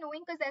should be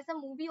knowing because there's a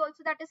movie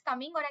also that is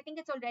coming, or I think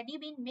it's already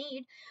been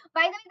made.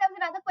 By the way, there was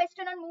another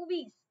question on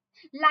movies.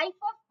 Life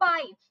of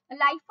Pi,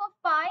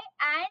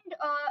 and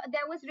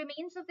there was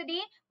Remains of the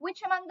Day.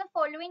 Which among the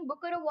following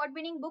Booker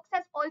Award-winning books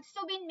has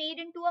also been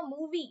made into a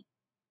movie?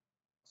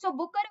 So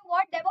Booker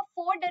Award, there were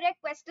four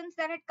direct questions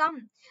that had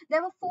come.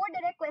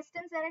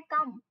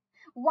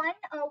 One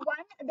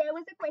there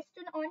was a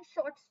question on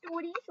short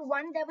stories.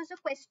 One there was a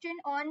question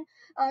on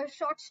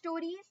short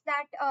stories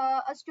that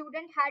a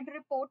student had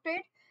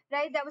reported.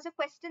 Right, there was a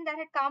question that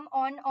had come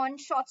on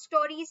short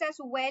stories as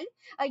well.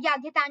 Yeah,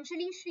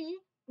 Gitanjali Shri.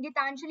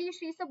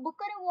 So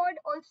Booker Award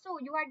also,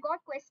 you had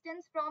got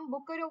questions from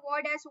Booker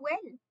Award as well,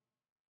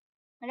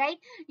 right?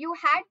 You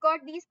had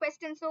got these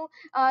questions. So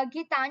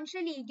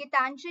Gitanjali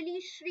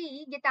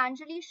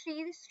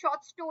Shri's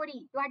short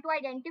story, you had to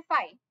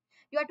identify.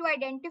 You had to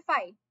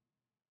identify,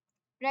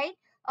 right?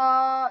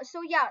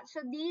 So yeah,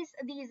 so these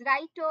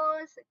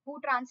writers who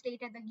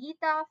translated the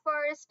Gita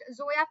first.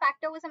 Zoya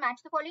factor was a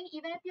match the following.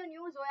 Even if you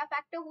knew Zoya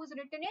factor who's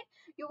written it,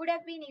 you would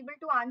have been able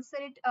to answer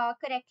it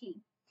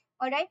correctly.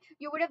 All right,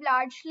 you would have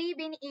largely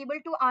been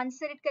able to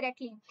answer it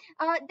correctly.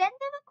 Then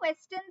there were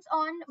questions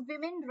on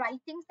women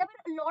writings. There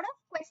were a lot of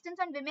questions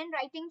on women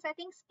writings. I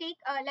think take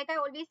like I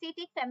always say,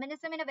 take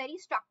feminism in a very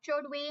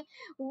structured way.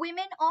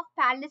 Women of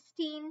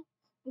Palestine,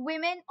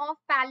 Women of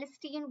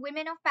Palestine,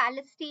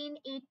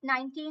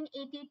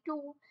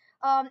 1982.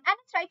 And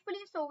it's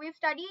rightfully so. We've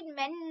studied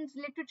men's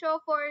literature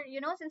for,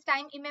 since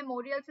time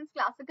immemorial, since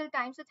classical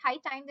times. So it's high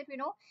time that,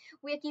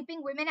 we are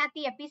keeping women at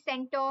the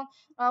epicenter.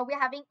 We're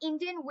having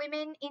Indian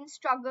women in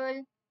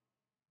struggle,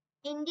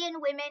 Indian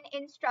women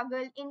in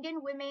struggle.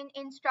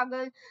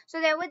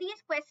 So there were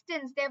these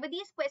questions, that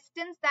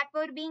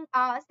were being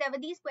asked, that were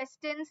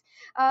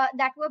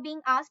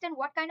being asked. And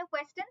what kind of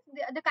questions?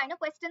 The kind of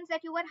questions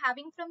that you were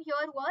having from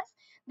here was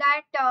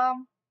that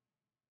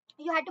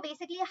you had to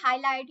basically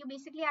highlight, you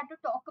basically had to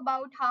talk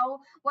about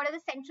what are the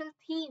central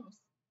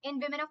themes in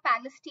Women of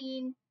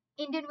Palestine,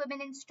 Indian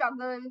women in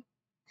struggle.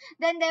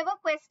 Then there were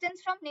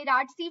questions from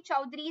Niraj C.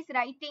 Chowdhury's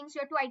writings.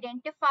 You have to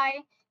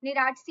identify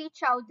Niraj C.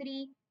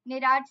 Chowdhury,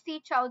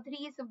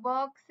 Chowdhury's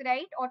works,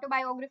 right?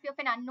 Autobiography of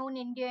an Unknown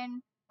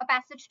Indian, A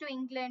Passage to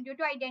England. You have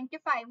to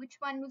identify which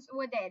ones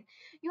were there.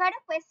 You had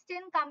a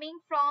question coming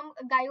from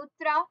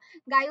Gayutra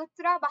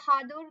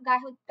Bahadur.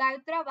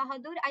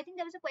 I think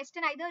there was a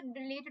question either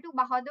related to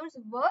Bahadur's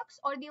works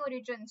or the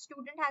origin.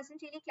 Student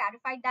hasn't really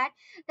clarified that.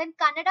 Then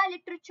Kannada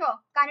literature,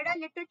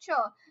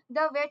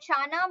 the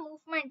Vachana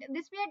movement.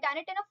 This we had done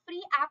it in a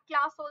free app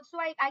class also.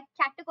 I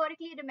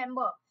categorically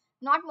remember,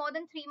 not more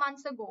than 3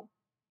 months ago.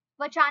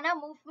 Vachana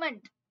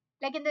movement.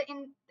 Like in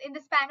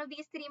the span of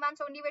these 3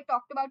 months only, we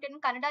talked about it in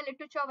Kannada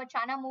literature,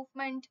 Vachana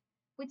movement.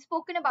 We'd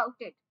spoken about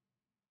it,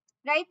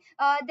 right?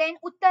 Then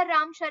Uttar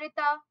Ram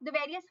Charita, the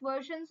various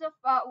versions of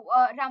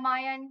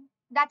Ramayan.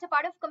 That's a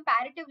part of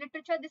comparative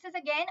literature. This is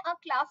again a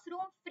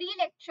classroom free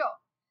lecture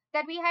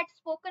that we had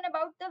spoken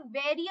about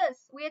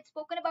various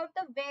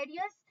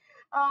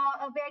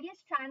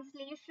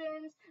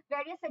translations,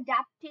 various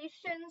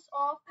adaptations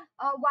of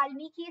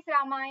Valmiki's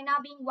Ramayana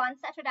being one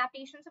such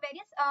adaptation. So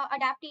various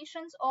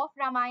adaptations of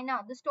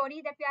Ramayana, the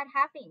story that we are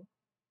having.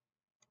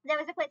 There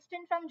was a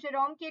question from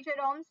Jerome K.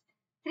 Jerome's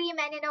Three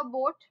Men in a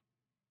Boat.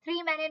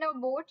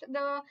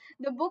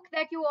 The book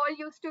that you all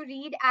used to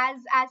read as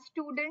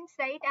students,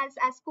 right?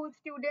 As school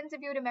students,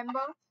 if you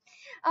remember.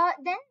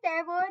 Then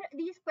there were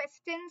these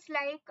questions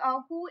like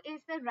who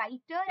is the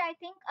writer, I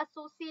think,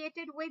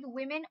 associated with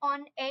Women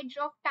on Edge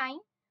of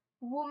Time.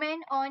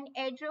 Women on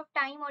Edge of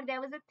Time, or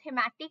there was a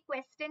thematic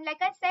question.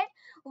 Like I said,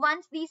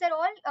 once these are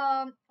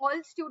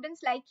all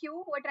students like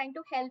you who are trying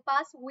to help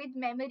us with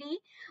memory,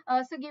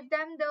 so give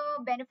them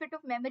the benefit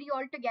of memory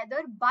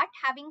altogether. But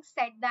having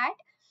said that,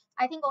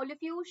 I think all of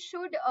you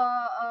should,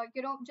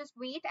 just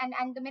wait,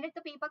 and the minute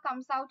the paper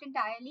comes out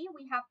entirely,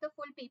 we have the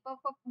full paper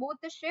for both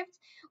the shifts.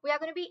 We are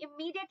going to be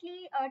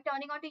immediately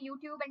turning on to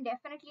YouTube and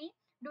definitely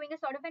doing a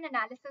sort of an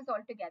analysis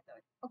altogether.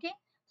 Okay.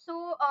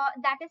 So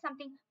that is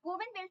something.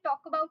 Govind will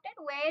talk about it,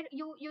 where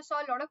you saw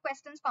a lot of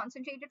questions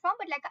concentrated from,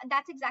 but like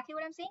that's exactly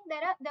what I'm saying.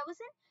 There was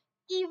an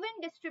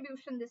even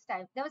distribution this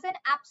time. There was an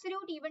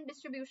absolute even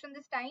distribution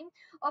this time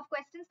of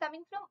questions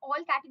coming from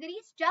all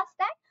categories. Just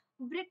that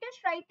British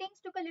writings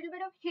took a little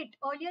bit of hit.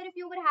 Earlier, if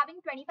you were having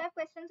 25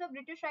 questions of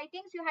British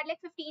writings, you had like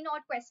 15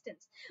 odd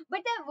questions.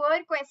 But there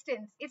were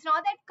questions. It's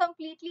not that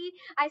completely,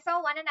 I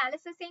saw one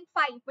analysis saying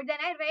 5, but then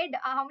I read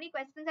how many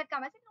questions had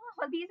come. I said,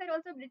 no, these are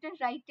also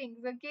British writings,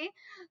 okay?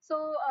 So,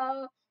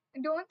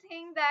 don't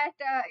think that,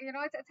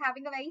 it's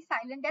having a very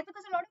silent death,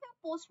 because a lot of the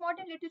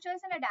postmodern literature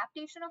is an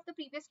adaptation of the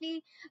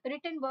previously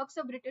written works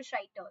of British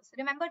writers.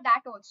 Remember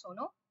that also,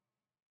 no?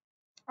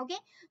 Okay,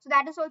 so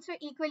that is also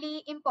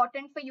equally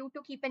important for you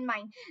to keep in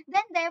mind.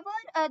 Then there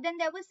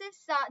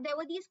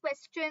were these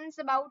questions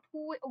about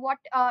who, what,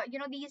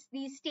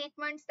 these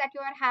statements that you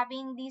are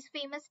having, these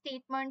famous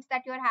statements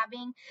that you are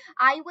having.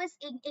 I was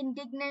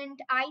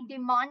indignant, I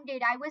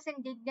demanded. I was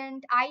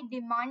indignant, I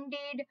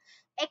demanded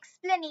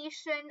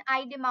explanation.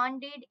 I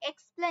demanded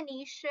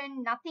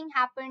explanation. Nothing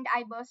happened,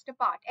 I burst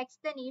apart.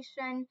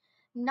 Explanation,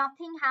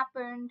 nothing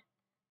happened.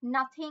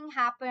 Nothing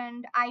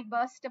happened, I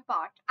burst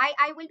apart.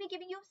 I will be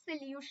giving you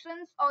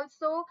solutions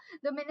also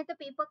the minute the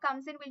paper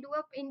comes in. We'll do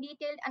a in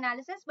detailed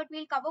analysis, but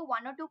we'll cover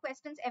one or two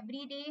questions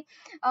every day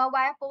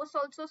via post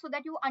also, so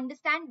that you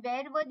understand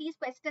where were these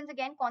questions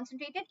again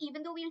concentrated,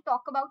 even though we'll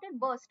talk about it.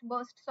 Burst,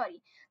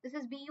 sorry, this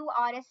is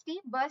BURST,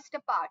 burst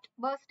apart,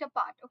 burst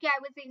apart. Okay, I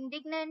was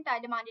indignant, I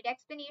demanded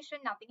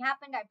explanation, nothing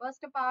happened, I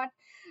burst apart.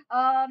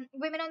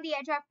 Women on the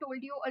edge, I've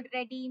told you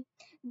already.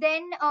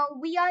 Then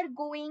we are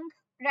going,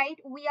 right,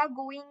 we are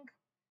going,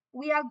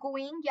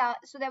 yeah.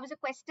 So there was a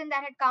question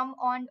that had come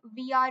on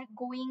we are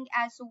going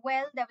as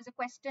well. There was a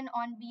question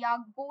on we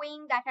are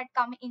going that had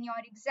come in your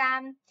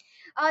exam.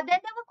 Then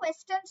there were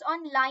questions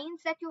on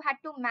lines that you had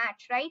to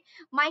match, right?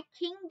 My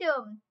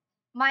kingdom,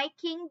 my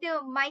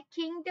kingdom, my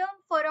kingdom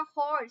for a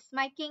horse,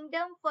 my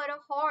kingdom for a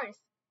horse.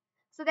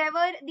 So there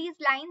were these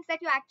lines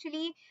that you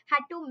actually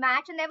had to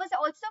match, and there was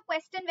also a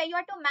question where you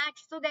had to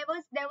match. So there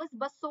was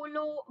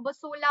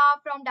Basola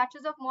from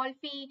Duchess of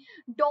Malfi,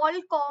 Doll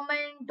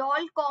Common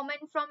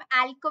from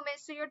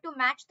Alchemist. So you have to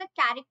match the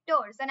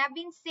characters. And I've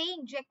been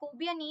saying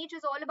Jacobian age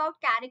is all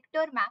about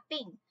character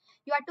mapping.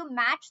 You had to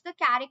match the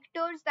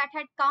characters that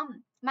had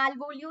come.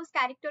 Malvolio's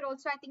character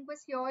also, I think,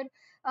 was here.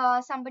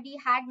 Somebody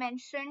had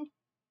mentioned.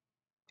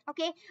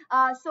 Okay,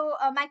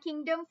 my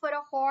kingdom for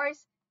a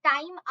horse,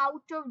 time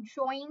out of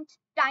joint,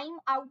 time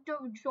out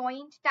of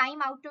joint,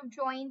 time out of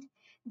joint.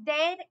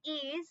 There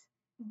is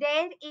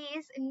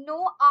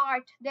no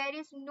art, there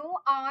is no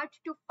art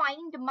to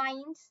find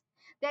minds,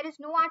 there is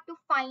no art to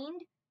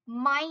find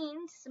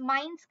minds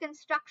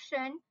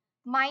construction,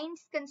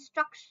 minds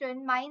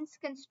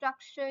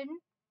construction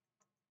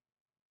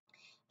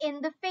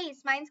in the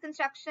face, minds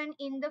construction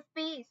in the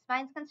face,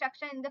 minds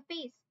construction in the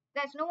face.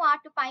 There's no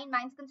art to find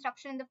minds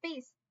construction in the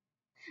face.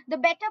 The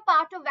better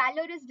part of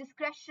valor is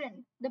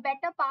discretion. The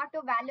better part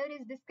of valor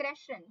is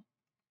discretion.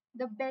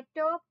 The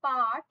better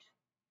part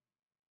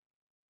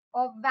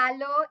of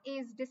valor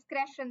is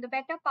discretion. The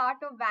better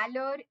part of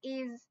valor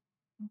is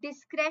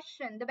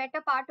discretion. The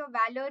better part of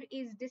valor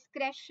is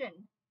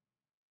discretion.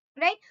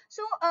 Right,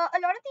 so a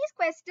lot of these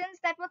questions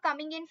that were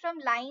coming in from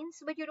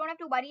lines, but you don't have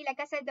to worry. Like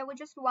I said, there were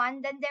just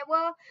one. Then there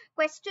were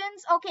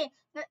questions, okay,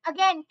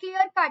 again,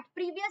 clear cut,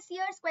 previous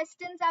year's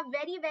questions are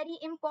very, very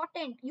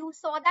important. You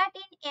saw that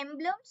in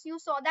emblems, you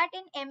saw that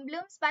in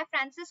emblems by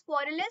Francis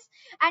Quarles,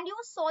 and you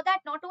saw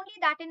that not only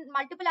that in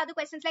multiple other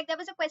questions. Like there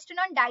was a question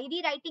on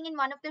diary writing in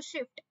one of the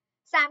shift,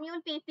 Samuel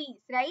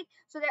Pepys, right?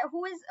 So there,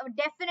 who is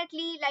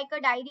definitely like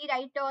a diary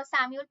writer,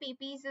 Samuel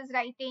Pepys is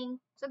writing.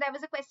 So there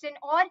was a question.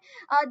 Or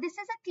this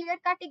is a clear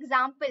cut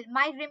example.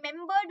 My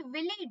remembered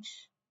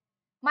village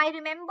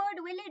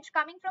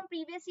coming from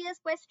previous year's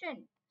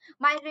question.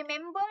 My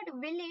remembered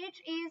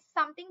village is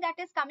something that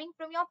is coming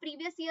from your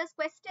previous year's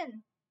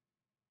question.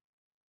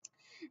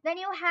 Then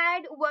you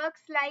had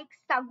works like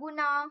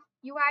Saguna,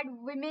 you had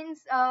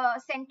women's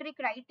centric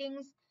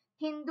writings,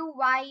 Hindu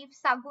wife,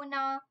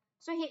 Saguna.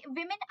 So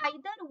women,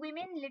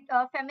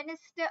 either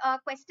feminist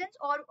questions,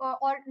 or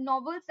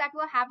novels that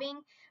were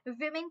having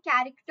women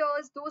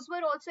characters. Those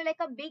were also like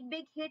a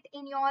big hit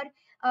in your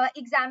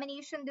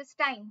examination this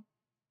time.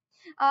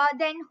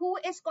 Then who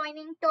is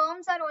coining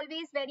terms are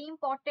always very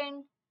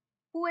important.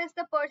 Who is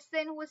the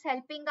person who is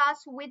helping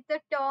us with the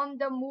term,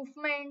 the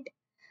movement?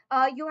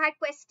 You had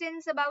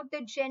questions about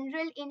the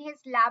general in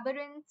his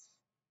labyrinth.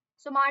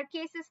 So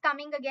Marquez is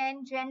coming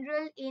again.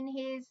 General in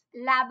his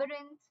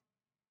labyrinth.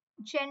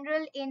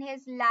 General in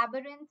his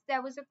labyrinth.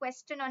 There was a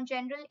question on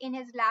general in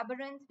his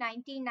labyrinth,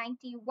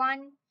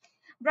 1991.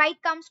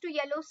 Bright Comes to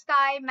Yellow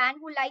Sky, Man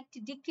Who Liked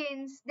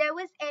Dickens. There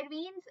was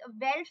Erwin's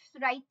Welsh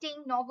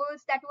writing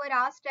novels that were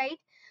asked, right?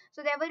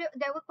 So there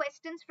were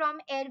questions from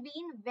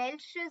Erwin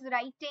Welsh's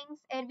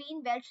writings.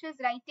 Erwin Welsh's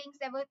writings.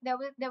 There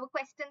were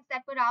questions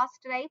that were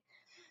asked, right?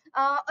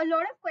 A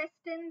lot of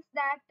questions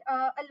that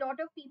a lot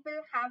of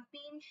people have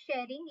been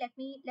sharing. Let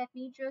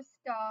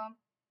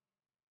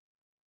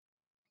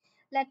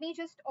me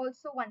just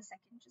also, one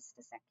second, just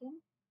a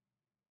second.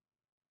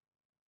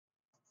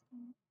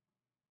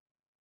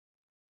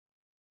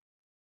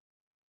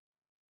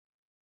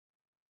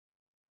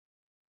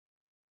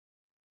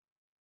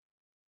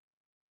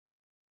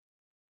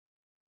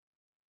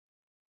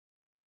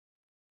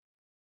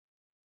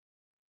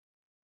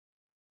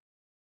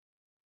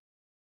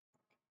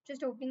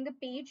 Just opening the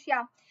page,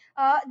 yeah.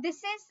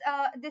 This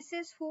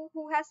is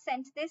who has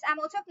sent this. I'm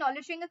also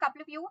acknowledging a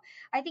couple of you.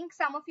 I think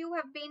some of you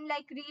have been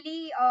like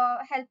really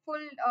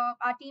helpful.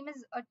 Our team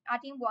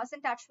was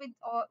in touch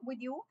with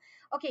you.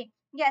 Okay,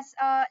 yes.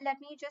 Let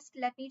me just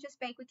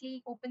very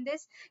quickly open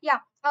this.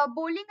 Yeah,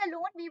 bowling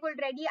alone,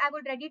 I've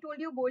already told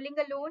you bowling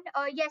alone.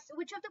 Yes,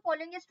 which of the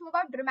following is true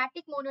about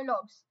dramatic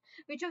monologues?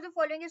 Which of the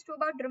following is true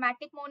about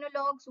dramatic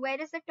monologues?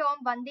 Where is the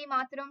term Vande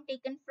Mataram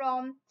taken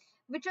from?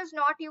 Which was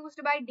not used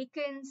by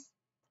Dickens?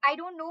 I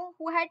don't know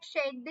who had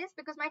shared this,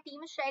 because my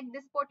team shared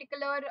this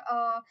particular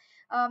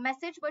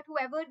message, but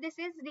whoever this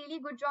is, really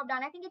good job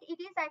done. I think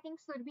it is, I think,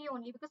 Surbhi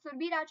only, because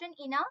Surbhi, Raj and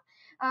Ina,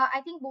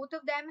 I think both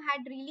of them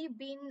had really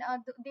been,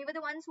 they were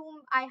the ones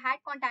whom I had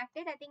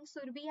contacted. I think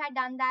Surbhi had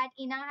done that,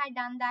 Ina had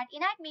done that,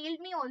 Ina had mailed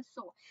me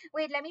also.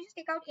 Wait, let me just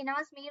take out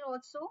Ina's mail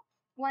also.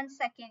 One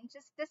second,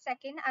 just a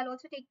second. I'll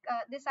also take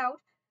this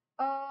out.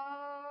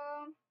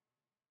 Uh,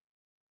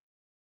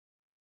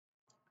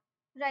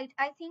 Right.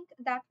 I think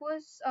that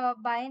was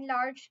by and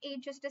large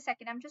it. Just a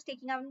second. I'm just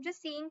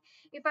seeing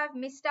if I've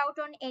missed out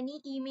on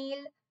any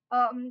email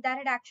that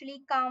had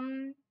actually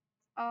come.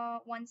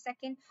 One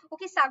second.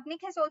 Okay,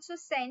 Sagnik has also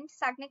sent.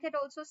 Sagnik had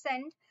also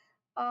sent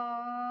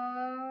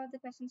the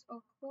questions.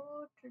 Oh,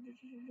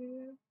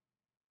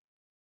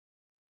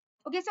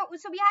 okay, so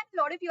we had a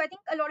lot of you. I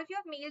think a lot of you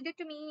have mailed it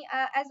to me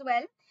as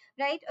well,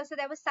 right? So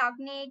there was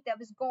Sagnik, there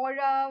was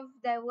Gaurav,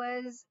 there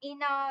was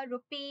Ina,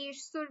 Rupesh,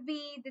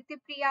 Surbhi,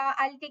 Ditipriya.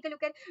 I'll take a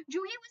look at.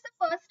 Juhi was the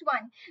first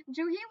one.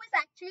 Juhi was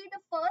actually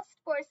the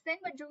first person,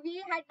 but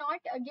Juhi had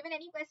not given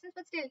any questions.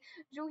 But still,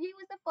 Juhi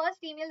was the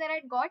first email that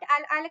I'd got.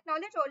 I'll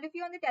acknowledge all of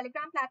you on the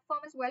Telegram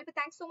platform as well. But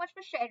thanks so much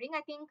for sharing.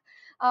 I think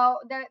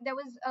there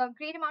was a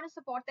great amount of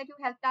support that you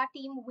helped our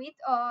team with.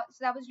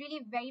 So that was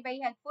really very,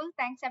 very helpful.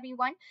 Thanks,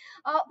 everyone.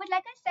 But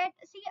like I said,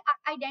 see,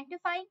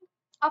 identifying,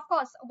 of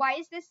course, why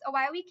is this,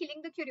 why are we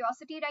killing the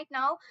curiosity right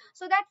now?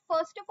 So that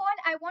first of all,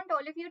 I want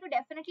all of you to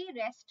definitely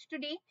rest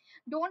today.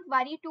 Don't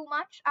worry too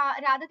much.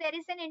 Rather, there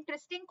is an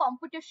interesting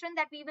competition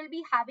that we will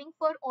be having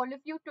for all of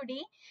you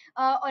today.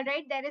 All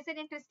right, there is an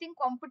interesting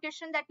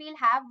competition that we'll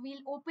have.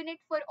 We'll open it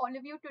for all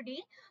of you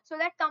today, so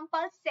that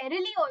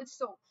compulsorily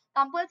also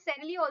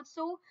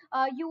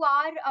you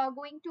are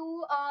going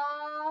to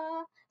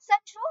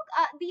Sanchok,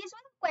 these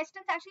were the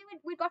questions actually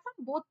we got from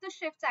both the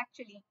shifts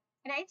actually,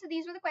 right? So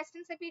these were the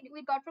questions that we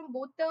got from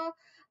both the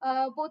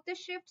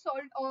shifts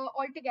all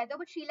together.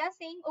 But Sheila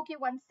saying, okay,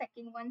 one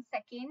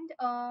second.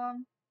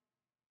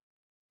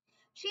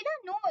 Sheila,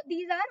 no,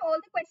 these are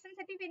all the questions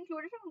that we've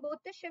included from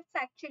both the shifts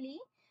actually.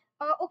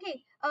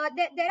 Okay,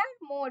 there are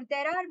more.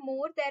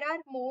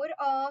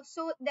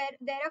 So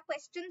there are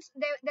questions.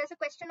 There's a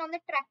question on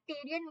the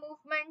Tractarian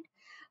movement.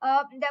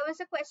 There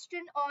was a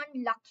question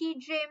on Lucky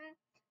Jim.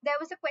 There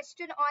was a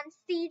question on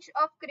siege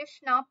of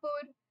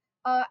Krishnapur.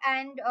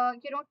 And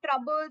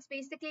troubles.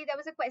 Basically, there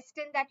was a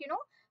question that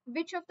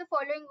which of the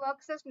following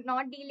works is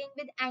not dealing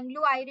with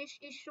Anglo-Irish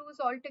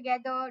issues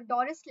altogether.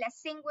 Doris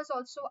Lessing was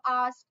also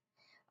asked.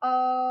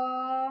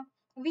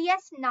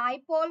 V.S.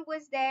 Naipaul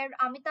was there.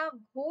 Amitav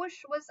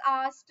Ghosh was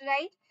asked,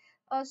 right?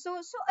 So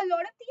a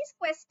lot of these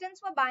questions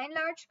were by and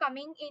large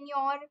coming in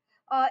your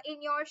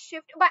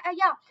shift. But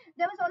yeah,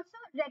 there was also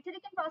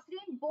rhetoric and prosody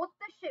in both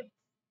the shifts.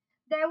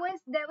 There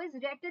was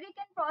rhetoric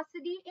and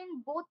prosody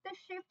in both the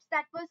shifts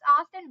that was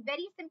asked, and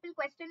very simple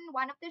question in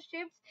one of the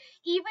shifts.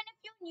 Even if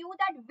you knew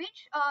that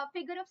which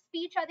figure of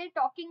speech are they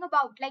talking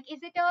about, like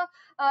is it a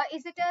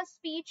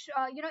speech,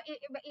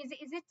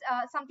 is it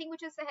something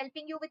which is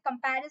helping you with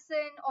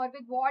comparison or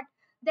with what,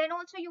 then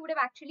also you would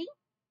have actually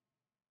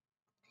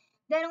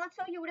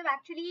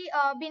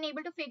been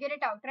able to figure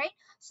it out, right?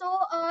 So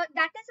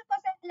that is, of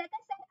course, like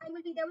I said, I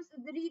will be there was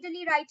the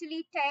readily,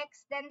 writily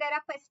text. Then there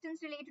are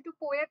questions related to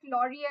poet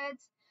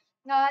laureates.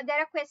 There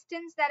are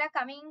questions that are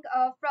coming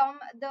from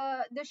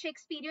the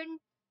Shakespearean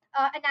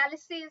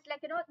analysis,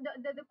 like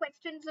the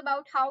questions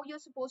about how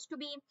you're supposed to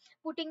be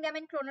putting them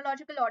in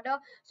chronological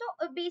order. So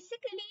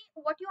basically,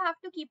 what you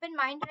have to keep in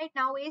mind right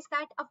now is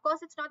that, of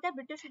course, it's not that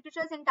British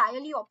literature is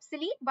entirely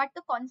obsolete, but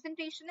the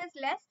concentration is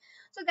less.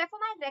 So therefore,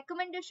 my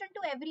recommendation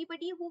to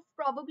everybody who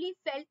probably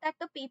felt that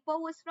the paper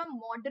was from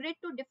moderate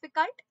to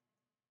difficult,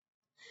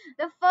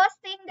 the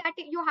first thing that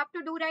you have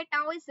to do right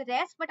now is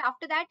rest. But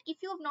after that, if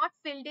you have not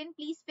filled in,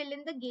 please fill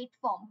in the gate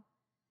form.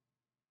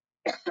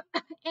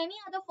 Any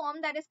other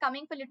form that is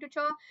coming for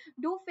literature,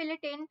 do fill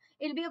it in.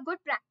 It'll be a good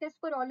practice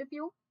for all of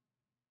you.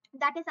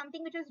 That is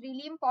something which is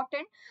really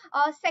important.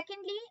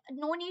 Secondly,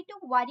 no need to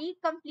worry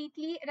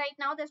completely right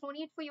now. There's no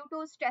need for you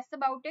to stress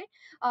about it,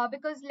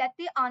 because let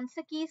the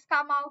answer keys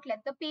come out,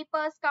 let the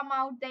papers come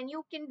out, then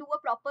you can do a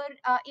proper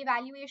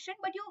evaluation.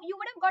 But you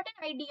would have got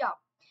an idea,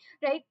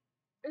 right?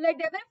 Like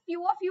there were a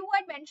few of you who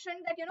had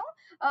mentioned that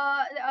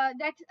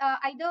that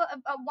either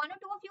one or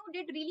two of you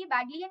did really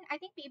badly, and I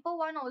think paper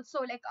one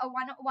also, like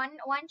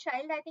one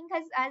child I think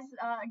has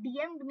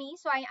DM'd me,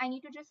 so I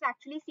need to just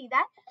actually see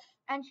that.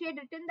 And she had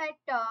written that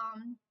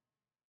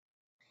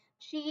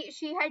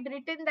she had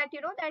written that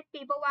that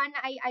paper one,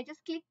 I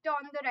just clicked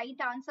on the right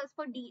answers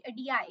for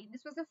DI.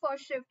 This was the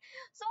first shift.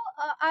 So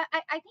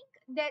I think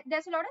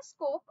there's a lot of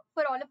scope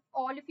for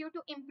all of you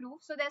to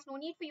improve, so there's no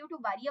need for you to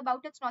worry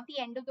about it. It's not the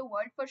end of the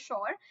world for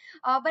sure.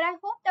 But I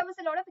hope there was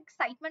a lot of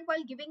excitement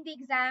while giving the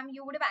exam.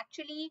 You would have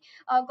actually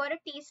got a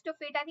taste of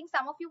it. I think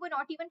some of you were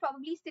not even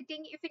probably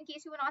sitting, if in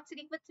case you were not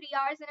sitting for 3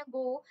 hours in a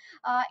go,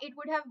 it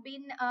would have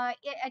been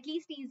at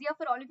least easier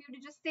for all of you to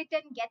just sit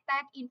and get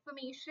that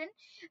information.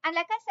 And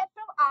like I said,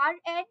 from our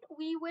end,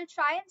 we will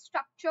try and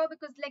structure,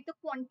 because like the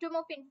quantum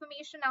of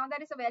information now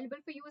that is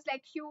available for you is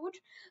like huge.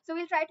 So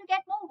we'll try to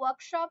get more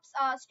workshops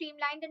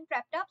streamlined and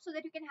prepped up so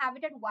that you can have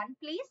it at one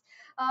place.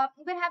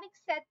 But having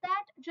said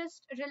that,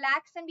 just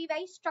relax and be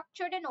very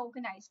structured and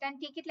organized and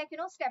take it like,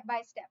 step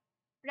by step,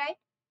 right?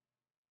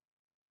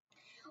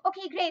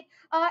 Okay, great.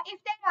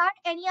 If there are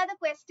any other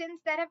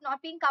questions that have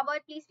not been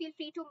covered, please feel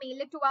free to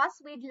mail it to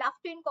us. We'd love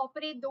to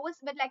incorporate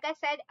those. But like I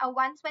said,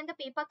 once when the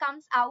paper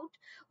comes out,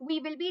 we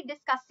will be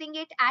discussing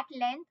it at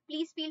length.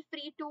 Please feel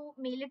free to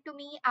mail it to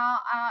me,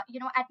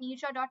 at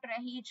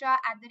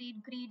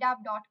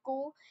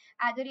neerja.raheja@gradeup.co,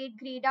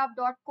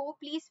 @gradeup.co.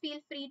 Please feel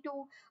free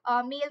to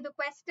mail the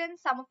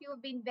questions. Some of you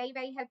have been very,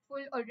 very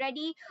helpful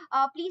already.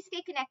 Please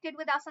stay connected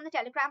with us on the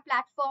Telegram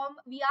platform.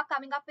 We are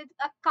coming up with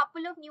a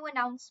couple of new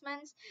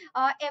announcements.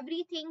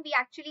 Everything we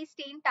actually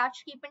stay in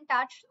touch, keep in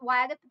touch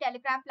via the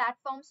Telegram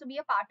platform, so be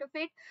a part of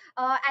it.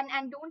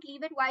 And don't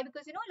leave it. Why?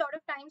 Because a lot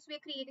of times we're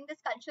creating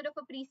this culture of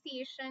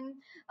appreciation.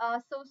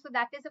 So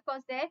that is of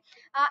course there.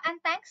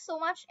 And thanks so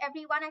much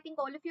everyone. I think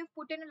all of you have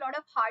put in a lot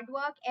of hard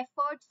work,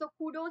 effort, so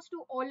kudos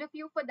to all of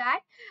you for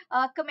that.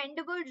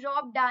 Commendable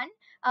job done.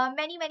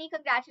 Many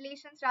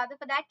congratulations rather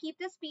for that. Keep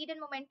the speed and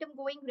momentum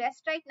going.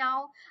 Rest right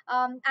now.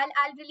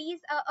 I'll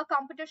release a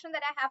competition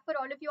that I have for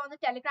all of you on the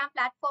Telegram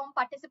platform.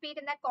 Participate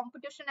in that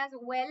competition as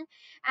well.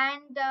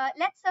 And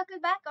let's circle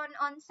back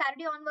on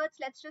Saturday onwards.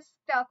 Let's just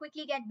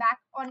quickly get back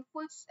on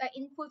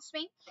in full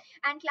swing.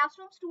 And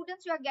classroom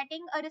students, you are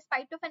getting a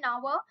respite of an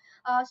hour.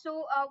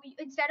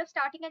 Instead of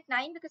starting at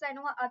 9, because I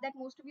know that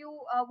most of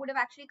you would have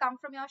actually come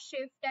from your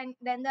shift and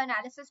then the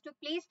analysis took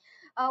place,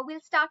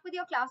 we'll start with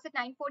your class at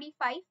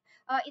 9:45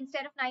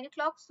 instead of 9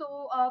 o'clock.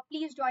 So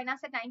please join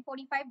us at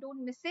 9:45.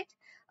 Don't miss it.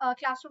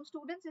 Classroom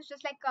students, it's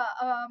just like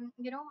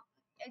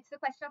it's a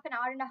question of an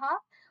hour and a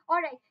half. All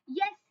right.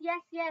 Yes.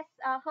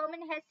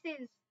 Herman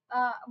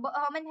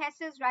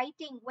Hesse's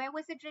writing. Where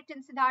was it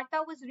written?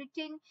 Siddhartha was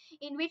written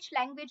in which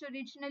language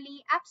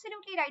originally?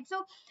 Absolutely right.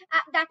 So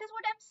that is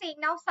what I'm saying.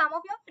 Now, some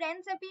of your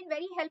friends have been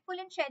very helpful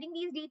in sharing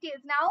these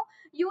details. Now,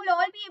 you will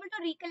all be able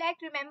to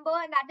recollect, remember,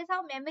 and that is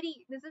how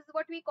memory. This is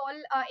what we call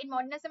in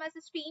modernism as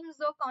the streams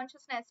of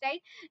consciousness,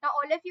 right? Now,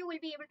 all of you will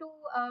be able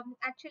to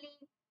actually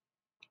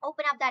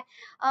open up that.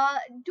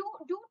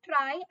 Do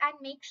try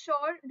and make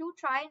sure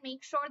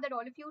that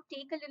all of you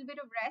take a little bit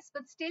of rest,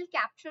 but still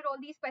capture all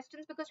these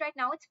questions, because right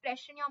now it's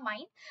fresh in your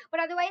mind. But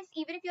otherwise,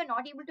 even if you're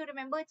not able to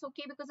remember, it's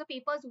okay, because the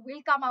papers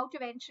will come out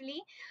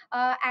eventually,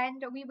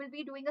 and we will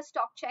be doing a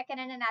stock check and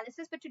an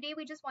analysis. But today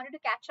we just wanted to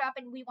catch up,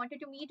 and we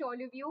wanted to meet all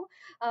of you,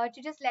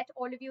 to just let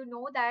all of you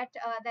know that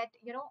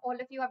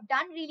all of you have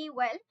done really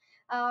well.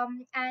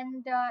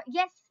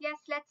 Yes,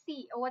 let's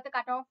see what the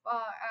cutoff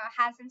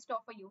has in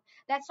store for you.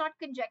 Let's not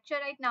conjecture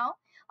right now.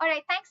 All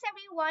right, thanks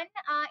everyone.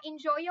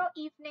 Enjoy your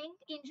evening,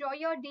 enjoy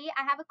your day.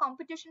 I have a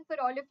competition for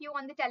all of you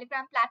on the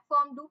Telegram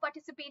platform. Do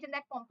participate in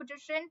that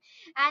competition,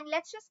 and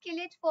let's just kill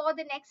it for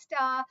the next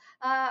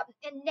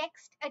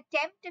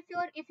attempt.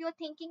 If you're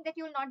thinking that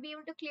you will not be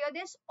able to clear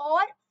this,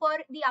 or for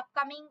the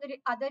upcoming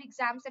other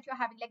exams that you're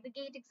having, like the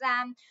GATE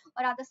exam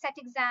or other set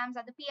exams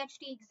or the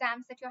PhD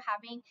exams that you're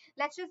having,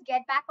 let's just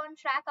get back on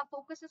track. Our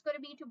focus is going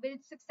to be to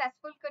build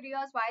successful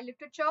careers via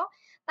literature.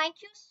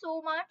 Thank you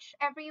so much,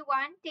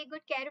 everyone. Take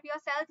good care of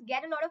yourselves.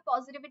 Get a lot of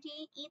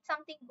positivity. Eat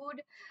something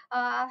good.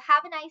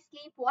 Have a nice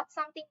sleep. Watch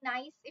something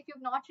nice if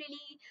you've not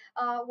really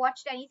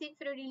watched anything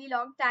for a really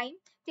long time.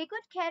 Take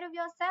good care of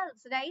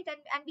yourselves, right?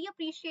 And be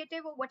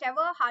appreciative of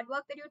whatever hard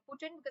work that you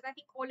put in, because I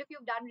think all of you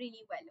have done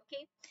really well.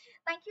 Okay.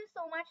 Thank you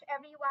so much,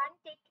 everyone.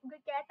 Take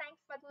good care. Thanks,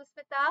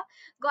 Madhusmita.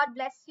 God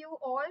bless you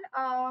all.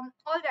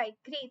 All right,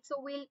 great. So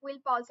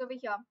we'll pause over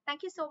here.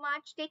 Thank you so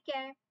much. Take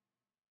care.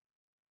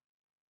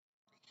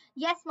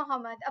 Yes,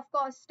 Mohammed, of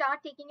course.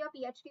 Start taking your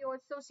PhD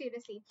also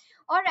seriously.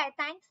 All right,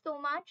 thanks so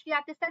much.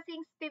 Yeah, Tissa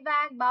Singh,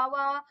 Spivak,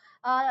 Bawa.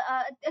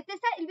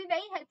 Tissa, it'll be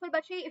very helpful.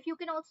 But if you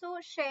can also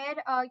share,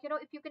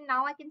 if you can,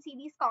 now I can see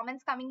these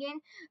comments coming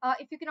in.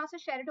 If you can also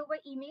share it over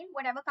email,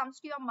 whatever comes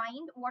to your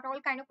mind, what all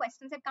kind of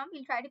questions have come,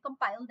 we'll try to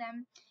compile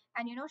them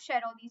and,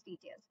 share all these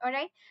details. All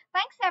right.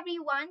 Thanks,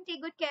 everyone.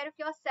 Take good care of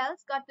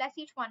yourselves. God bless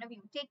each one of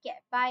you. Take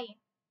care. Bye.